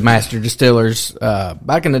guys, the master distillers,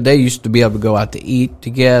 back in the day used to be able to go out to eat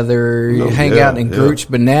together, hang out in groups,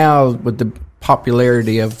 but now with the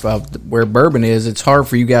popularity of where bourbon is, it's hard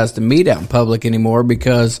for you guys to meet out in public anymore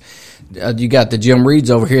because you got the Jim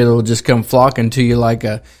Reeds over here that will just come flocking to you like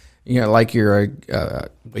like you're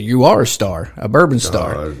you are a star, a bourbon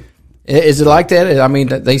star. Is it like that? I mean,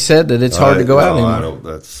 they said that it's hard to go out anymore.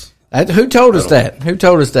 Who told us that? Who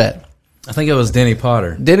told us that? I think it was Denny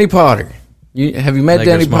Potter. Denny Potter. Have you met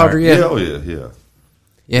Denny Potter yet?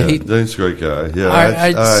 Yeah, Denny's a great guy.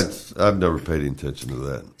 Yeah, I've never paid any attention to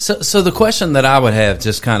that. So the question that I would have,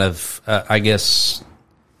 just kind of, I guess,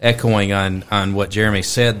 echoing on what Jeremy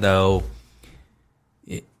said, though,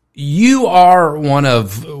 you are one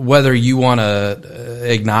of, whether you want to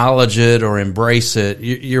acknowledge it or embrace it,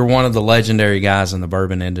 you're one of the legendary guys in the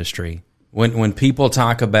bourbon industry. When people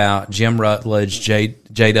talk about Jim Rutledge,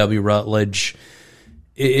 J.W. Rutledge,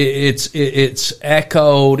 it's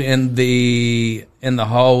echoed in the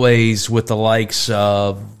hallways with the likes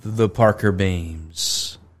of the Parker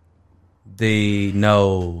Beams, the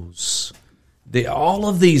Nose, all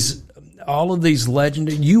of these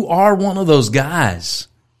legendary. You are one of those guys.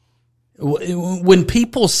 When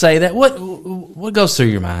people say that, what goes through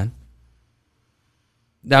your mind?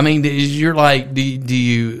 I mean, you're like, do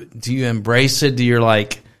you embrace it? Do you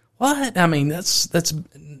like, what? I mean, that's,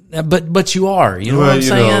 but you are, you know what I'm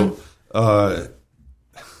saying?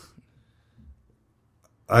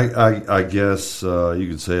 I guess you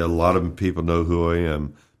could say a lot of people know who I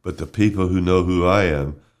am, but the people who know who I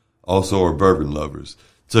am also are bourbon lovers.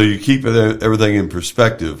 So you keep everything in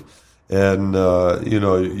perspective, and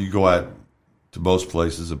you go out to most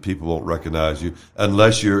places and people won't recognize you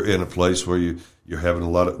unless you're in a place where you're having a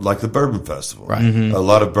lot of, like the Bourbon Festival, right? Mm-hmm. A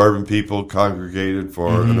lot of bourbon people congregated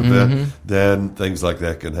for an event, then things like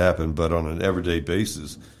that can happen. But on an everyday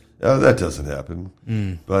basis, that doesn't happen.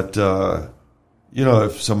 But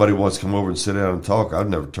if somebody wants to come over and sit down and talk, I've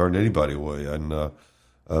never turned anybody away. And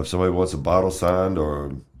if somebody wants a bottle signed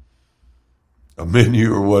or a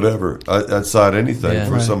menu or whatever, I'd sign anything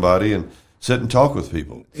for somebody and sit and talk with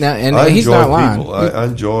people. Now, and he's not lying. I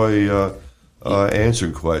enjoy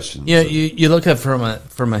answering questions. Yeah, you look at it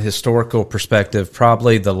from a historical perspective,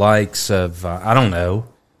 probably the likes of I don't know,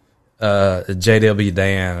 J.W.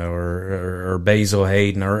 Dan or Basil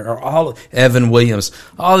Hayden or all Evan Williams.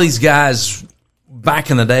 All these guys back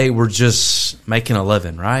in the day were just making a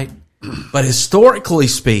living, right? But historically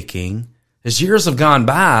speaking, as years have gone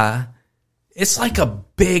by, it's like a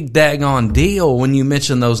big daggone deal when you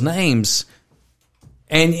mention those names.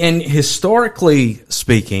 And historically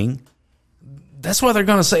speaking, that's what they're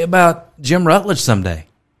going to say about Jim Rutledge someday.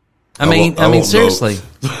 I mean, seriously.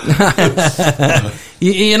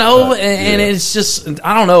 you know, and it's just,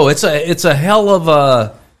 I don't know. It's a hell of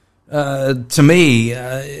a, to me,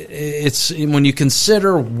 it's when you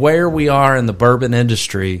consider where we are in the bourbon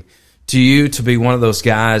industry, to be one of those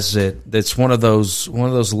guys that's one of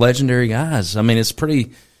those legendary guys. I mean, it's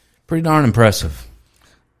pretty darn impressive.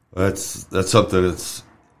 That's something that's,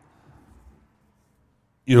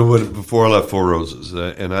 you know, before I left Four Roses,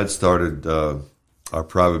 and I'd started our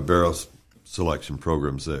private barrel selection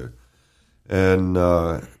programs there. And,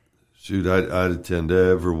 I'd attend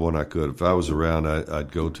every one I could. If I was around,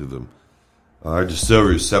 I'd go to them. Our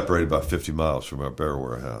distillery is separated about 50 miles from our barrel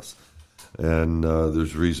warehouse. And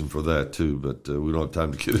there's a reason for that, too, but we don't have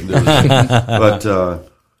time to get into everything. But,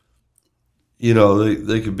 you know,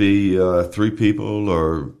 they could be 3 people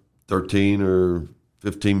or 13 or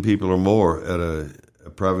 15 people or more at a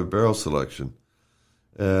private barrel selection.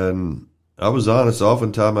 And I was honest.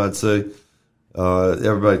 Oftentimes I'd say,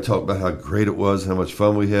 everybody talked about how great it was, how much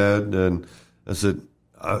fun we had. And I said,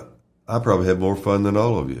 I probably had more fun than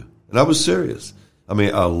all of you. And I was serious. I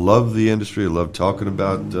mean, I love the industry. I love talking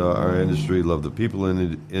about our industry. Love the people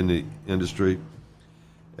in the industry.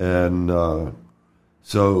 And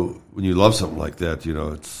so when you love something like that, you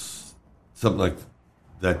know, it's something like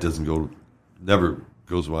that never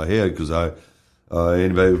goes in my head, because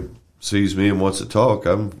anybody who sees me and wants to talk,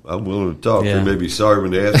 I'm willing to talk. Yeah. They may be sorry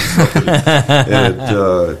when they ask me something, and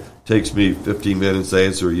it takes me 15 minutes to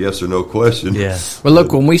answer a yes or no question. Yeah. Well,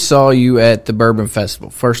 look, when we saw you at the Bourbon Festival,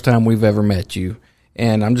 first time we've ever met you,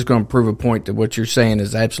 and I'm just going to prove a point that what you're saying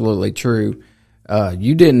is absolutely true.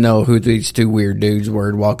 You didn't know who these 2 weird dudes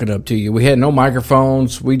were walking up to you. We had no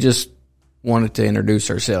microphones. We just wanted to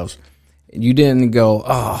introduce ourselves. You didn't go,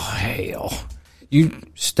 oh, hell. You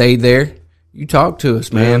stayed there. You talked to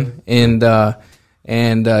us, man. Yeah.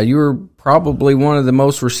 And you were probably one of the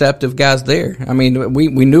most receptive guys there. I mean, we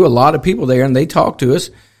knew a lot of people there, and they talked to us,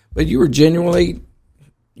 but you were genuinely,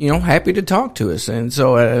 you know, happy to talk to us. And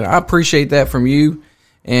so I appreciate that from you.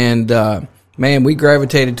 And, man, we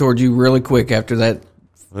gravitated towards you really quick after that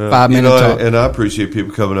 5-minute talk. And I appreciate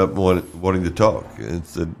people coming up wanting to talk.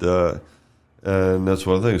 And that's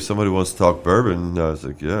one of the things. If somebody wants to talk bourbon, I was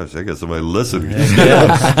like, gosh, I got somebody to listen.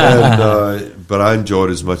 But I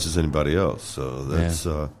enjoyed it as much as anybody else. So that's...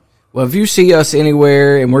 Well, if you see us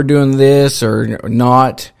anywhere and we're doing this or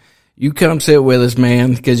not, you come sit with us,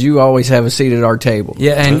 man, because you always have a seat at our table.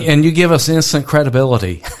 Yeah, and you give us instant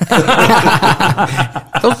credibility.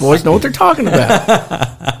 Those boys know what they're talking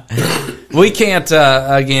about. We can't,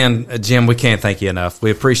 again, Jim, we can't thank you enough.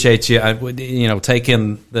 We appreciate you,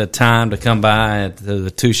 taking the time to come by to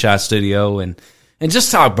the Two Shot Studio and just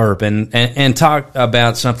talk bourbon and talk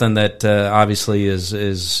about something that obviously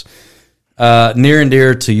is near and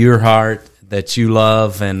dear to your heart, that you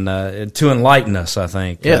love, and to enlighten us, I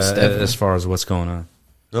think, yes, as far as what's going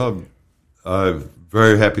on. I'm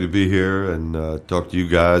very happy to be here and talk to you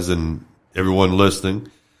guys and everyone listening.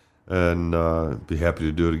 And be happy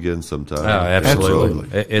to do it again sometime. Oh, absolutely.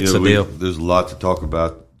 It's a deal. There's a lot to talk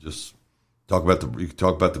about. Just talk about you can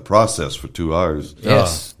talk about the process for 2 hours.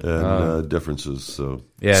 Yes. And differences. So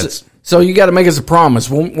yeah. So you got to make us a promise.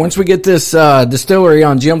 Once we get this distillery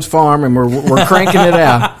on Jim's farm and we're cranking it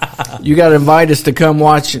out, you got to invite us to come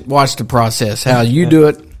watch the process, how you do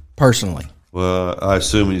it personally. Well, I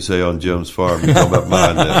assume when you say on Jim's farm, you're talking about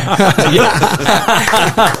mine then.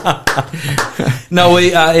 No,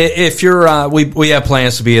 if you're, we have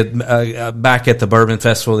plans to be back at the Bourbon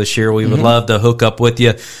Festival this year. We would love to hook up with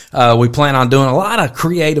you. We plan on doing a lot of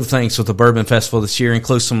creative things with the Bourbon Festival this year,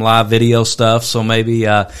 include some live video stuff. So maybe,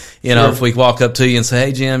 if we walk up to you and say,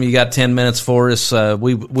 hey, Jim, you got 10 minutes for us,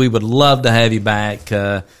 we would love to have you back.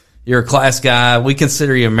 You're a class guy. We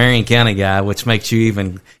consider you a Marion County guy, which makes you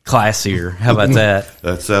even classier. How about that?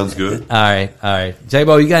 That sounds good. All right.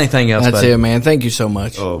 J-Bo, you got anything else, That's buddy? it, man. Thank you so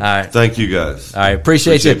much. Oh, all right. Thank you, guys. All right.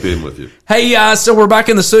 Appreciate you being with you. Hey, so we're back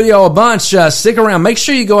in the studio a bunch. Stick around. Make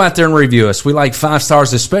sure you go out there and review us. We like 5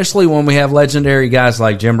 stars, especially when we have legendary guys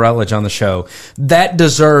like Jim Rutledge on the show. That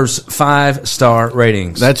deserves 5-star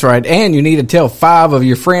ratings. That's right. And you need to tell 5 of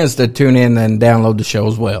your friends to tune in and download the show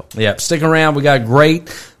as well. Yeah, stick around. We got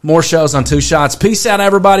more shows on Two Shots. Peace out,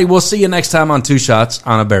 everybody. We'll see you next time on Two Shots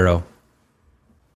on a Barrel.